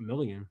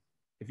million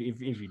if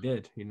you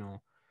did.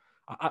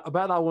 I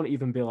bet that wouldn't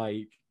even be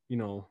like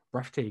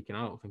breathtaking.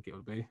 I don't think it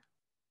would be.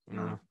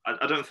 No,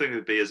 I don't think it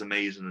would be as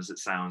amazing as it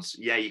sounds.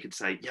 Yeah, you could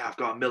say, yeah, I've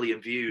got 1 million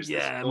views.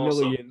 Yeah,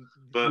 awesome. million.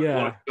 But what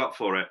have you got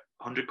for it?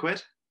 100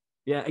 quid?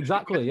 Yeah,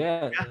 exactly.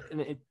 Yeah.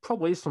 And it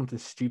probably is something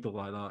stupid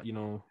like that.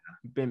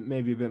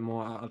 Maybe a bit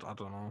more. I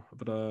don't know,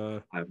 but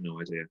I have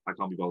no idea. I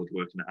can't be bothered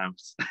working it out.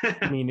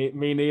 me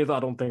neither. I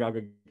don't think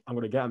I'm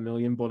gonna get 1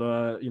 million, but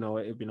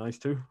it'd be nice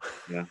too.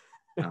 Yeah.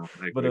 No,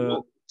 but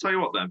well, tell you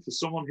what then, for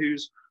someone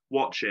who's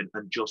watching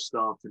and just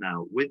starting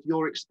out, with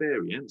your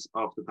experience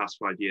of the past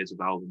 5 years of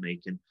album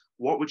making,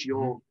 what would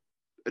your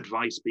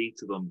advice be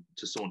to them,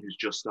 to someone who's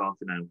just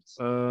starting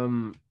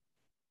out?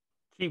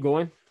 Keep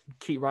going,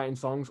 keep writing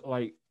songs.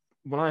 Like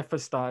when I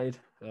first started,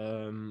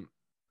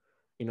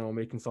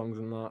 making songs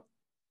and that,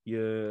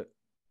 you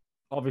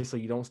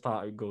don't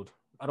start out good.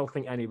 I don't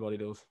think anybody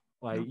does.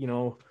 Like,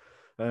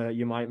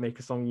 you might make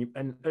a song,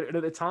 and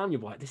at the time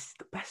you're like, this is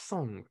the best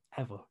song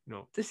ever.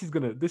 This is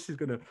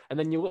gonna, and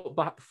then you look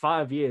back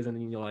 5 years, and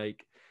then you're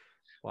like,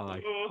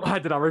 why? Why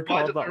did I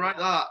record that? Why did I write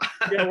that?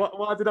 Yeah,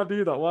 why did I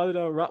do that? Why did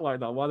I rap like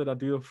that? Why did I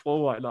do a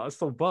flow like that? It's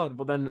so bad.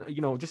 But then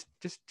just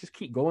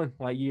keep going.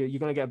 Like you're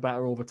gonna get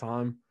better over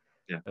time.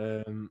 Yeah.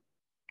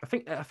 I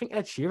think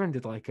Ed Sheeran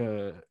did like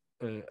I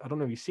don't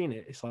know if you've seen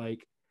it. It's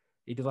like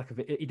he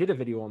did a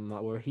video on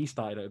that where he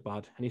started out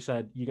bad, and he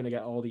said you're gonna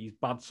get all these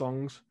bad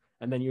songs,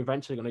 and then you're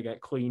eventually gonna get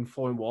clean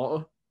flowing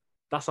water.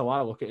 That's how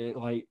I look at it.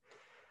 Like,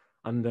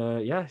 and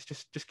it's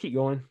just keep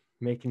going,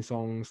 making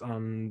songs,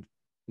 and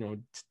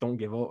just don't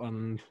give up,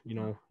 and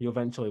you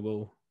eventually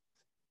will,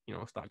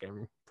 start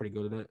getting pretty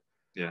good at it.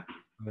 Yeah,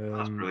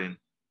 that's brilliant.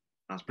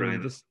 That's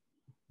brilliant.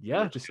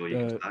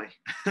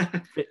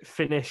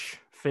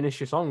 Finish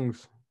your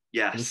songs.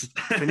 Yes,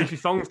 finish your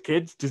songs,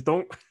 kids. Just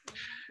don't.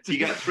 You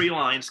get 3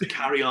 lines.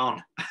 Carry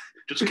on.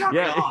 Just carry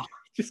on.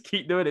 Just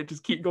keep doing it.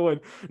 Just keep going.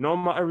 No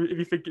matter if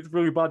you think it's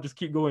really bad, just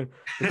keep going.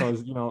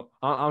 Because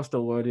I'm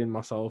still learning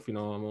myself. I'm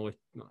only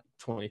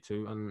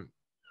 22, and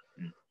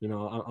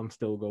I'm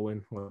still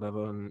going,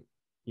 whatever. And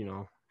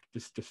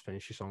just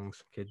finish your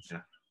songs, kids.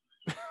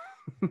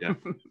 Yeah.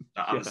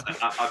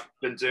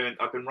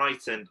 I've been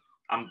writing.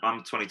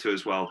 I'm 22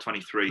 as well.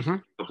 23,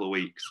 a couple of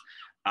weeks,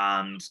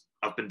 and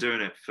I've been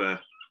doing it for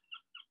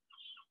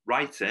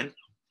writing.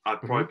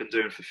 I've probably been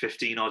doing it for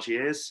 15 odd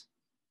years,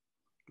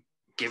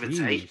 give or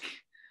take.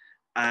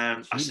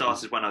 I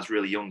started when I was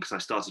really young because I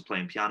started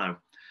playing piano,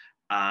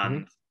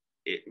 and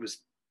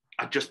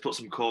I just put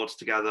some chords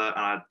together,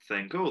 and I'd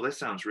think, oh, this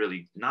sounds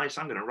really nice.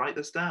 I'm going to write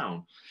this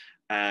down.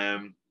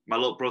 My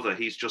little brother,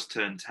 he's just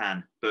turned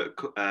 10, but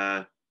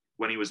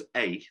when he was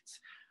 8,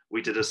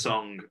 we did a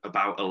song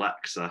about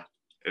Alexa.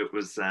 It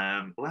was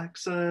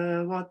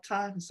Alexa, what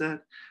time is it?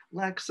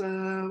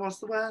 Alexa, what's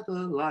the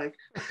weather like?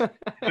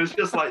 It was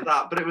just like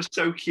that, but it was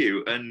so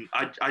cute, and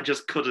I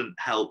just couldn't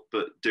help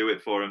but do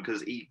it for him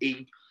because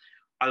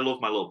I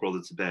love my little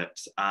brother to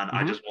bits, and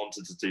I just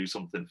wanted to do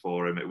something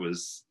for him.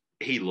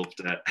 He loved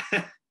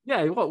it.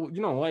 Yeah, well,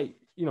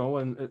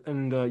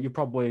 and you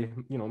probably,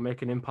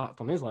 make an impact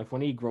on his life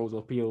when he grows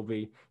up. He'll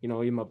be, he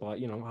might be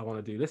like, I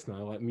want to do this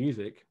now, like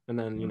music, and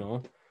then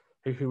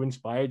who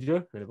inspired you?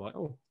 And he'll be like,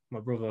 oh, my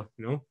brother,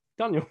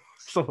 Daniel.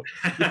 So,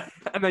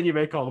 and then you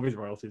make all of his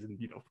royalties, and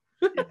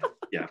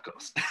yeah, of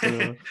course.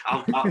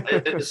 I'll,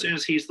 as soon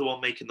as he's the one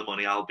making the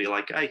money, I'll be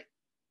like, hey, do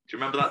you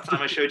remember that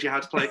time I showed you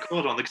how to play a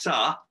chord on the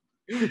guitar?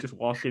 Just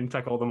walk in,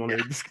 take all the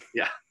money.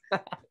 Yeah.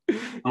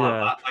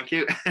 That, thank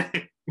you.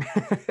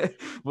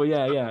 But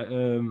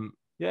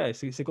yeah,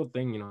 it's a good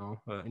thing,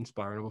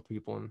 inspiring other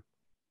people, and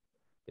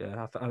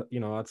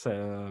I'd say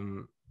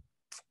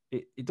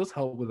it does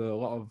help with a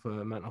lot of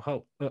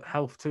mental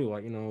health too.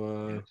 Like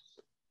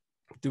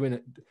doing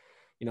it,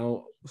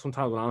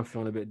 sometimes when I'm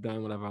feeling a bit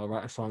down, whatever, I'll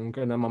write a song,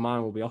 and then my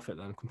mind will be off it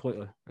then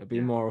completely. It'll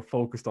be more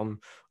focused on,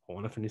 I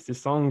want to finish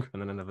this song,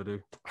 and then I never do.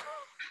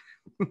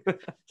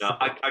 No,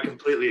 I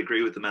completely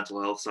agree with the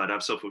mental health side.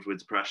 I've suffered with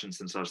depression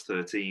since I was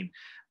 13,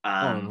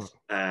 and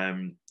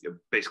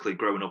basically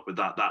growing up with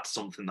that's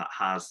something that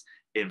has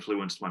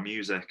influenced my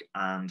music,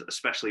 and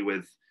especially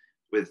with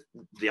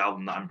the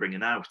album that I'm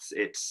bringing out,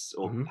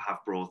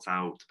 have brought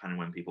out, depending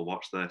when people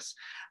watch this,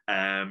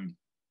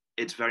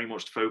 it's very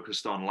much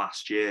focused on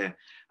last year,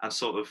 and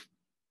sort of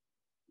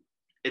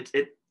it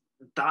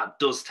that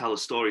does tell a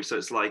story. So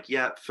it's like,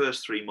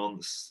 first 3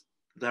 months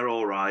they're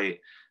all right,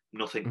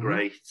 nothing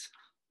great.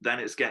 Then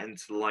it's getting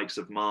to the likes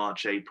of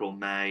March, April,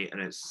 May,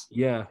 and it's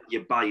you're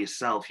by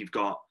yourself. You've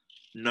got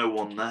no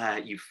one there.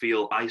 You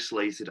feel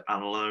isolated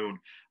and alone.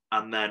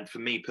 And then for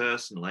me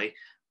personally,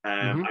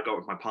 I got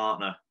with my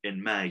partner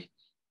in May,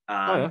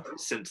 and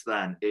since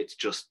then it's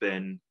just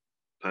been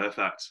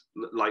perfect.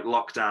 Like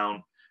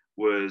lockdown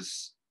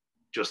was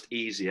just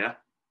easier.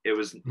 It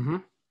was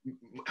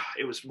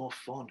more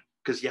fun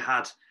because you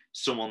had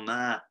someone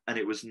there, and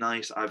it was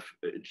nice. I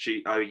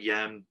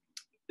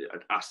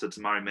asked her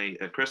to marry me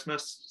at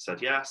Christmas,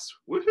 said yes,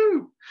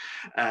 woohoo!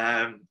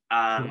 And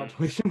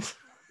congratulations.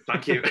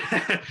 Thank you.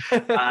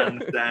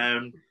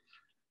 And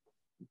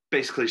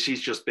basically, she's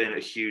just been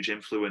a huge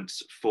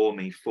influence for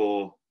me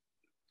for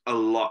a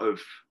lot of,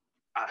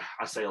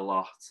 I say a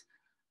lot.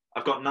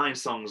 I've got 9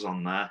 songs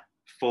on there.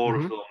 4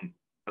 of them,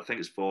 I think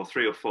it's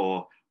 3 or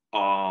 4,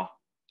 are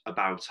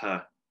about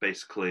her.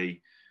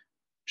 Basically,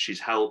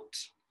 she's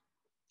helped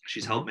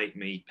make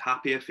me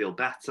happier, feel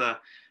better.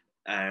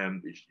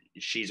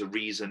 She's a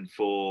reason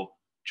for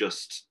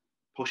just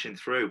pushing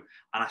through.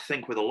 And I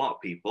think with a lot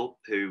of people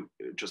who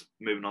just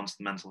moving on to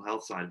the mental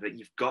health side of it,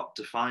 you've got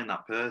to find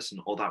that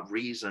person or that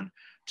reason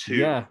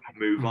to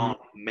move on,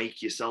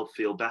 make yourself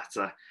feel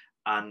better,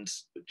 and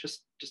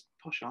just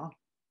push on.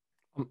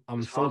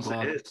 I'm so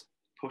glad.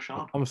 Push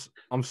on.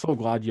 I'm so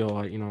glad you're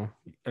like,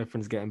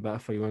 everything's getting better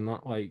for you and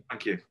that. Like,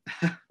 thank you.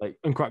 Like,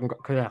 I can't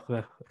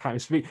even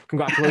speak.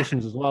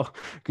 Congratulations as well.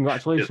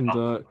 Congratulations.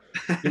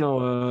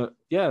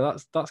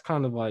 That's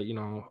kind of like,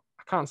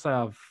 I can't say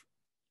I've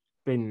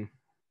been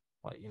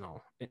like,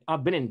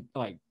 I've been in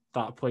like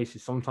dark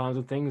places sometimes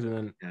with things, and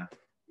then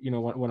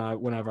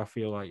whenever I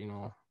feel like,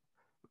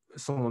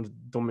 someone's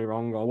done me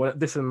wrong or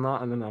this and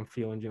that, and then I'm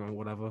feeling,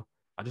 whatever.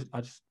 I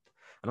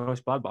know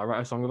it's bad, but I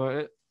write a song about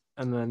it,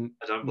 and then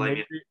I don't blame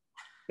you.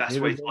 Best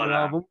way to let it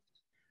out.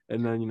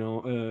 And then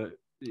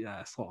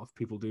sort of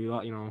people do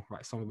that,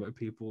 write a song about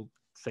people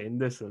saying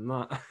this and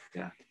that.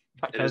 Yeah,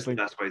 it is the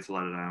best way to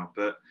let it out.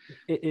 But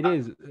it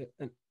is,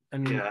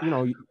 and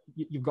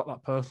you've got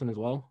that person as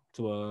well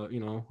to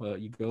your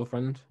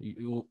girlfriend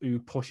who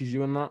pushes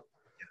you in that.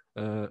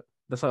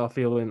 That's how I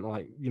feel in,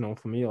 like,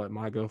 for me, like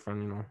my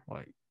girlfriend,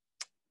 like,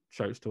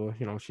 shouts to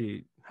her,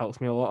 she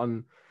helps me a lot,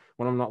 and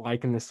when I'm not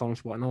liking this song,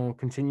 she's like, no,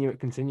 continue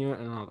it,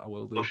 and I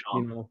will do.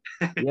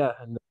 Yeah,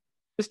 and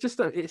it's just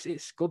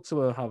it's good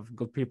to have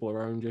good people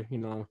around you.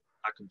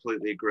 I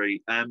completely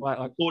agree.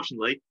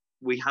 Unfortunately,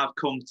 we have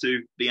come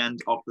to the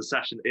end of the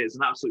session. It is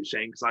an absolute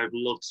shame because I've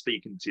loved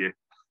speaking to you.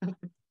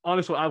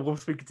 Honestly, I love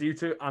speaking to you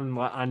too, and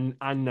like,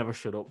 I never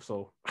shut up,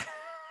 so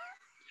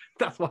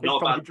that's why.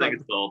 Not a bad thing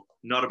at all.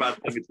 Not a bad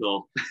thing at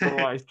all.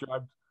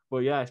 But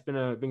yeah, it's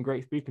been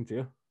great speaking to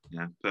you.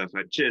 Yeah,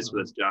 perfect. Cheers for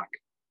this, Jack.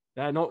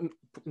 Yeah,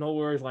 no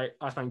worries. Like,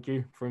 I thank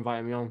you for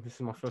inviting me on. This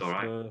is my first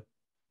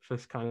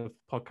kind of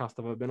podcast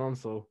I've ever been on,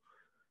 so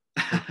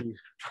thank you.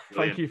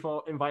 Thank you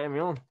for inviting me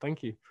on.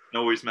 Thank you.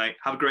 No worries, mate.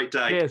 Have a great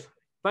day. Cheers.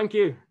 Thank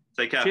you.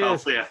 Take care, pal.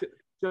 See ya. See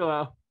you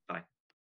later.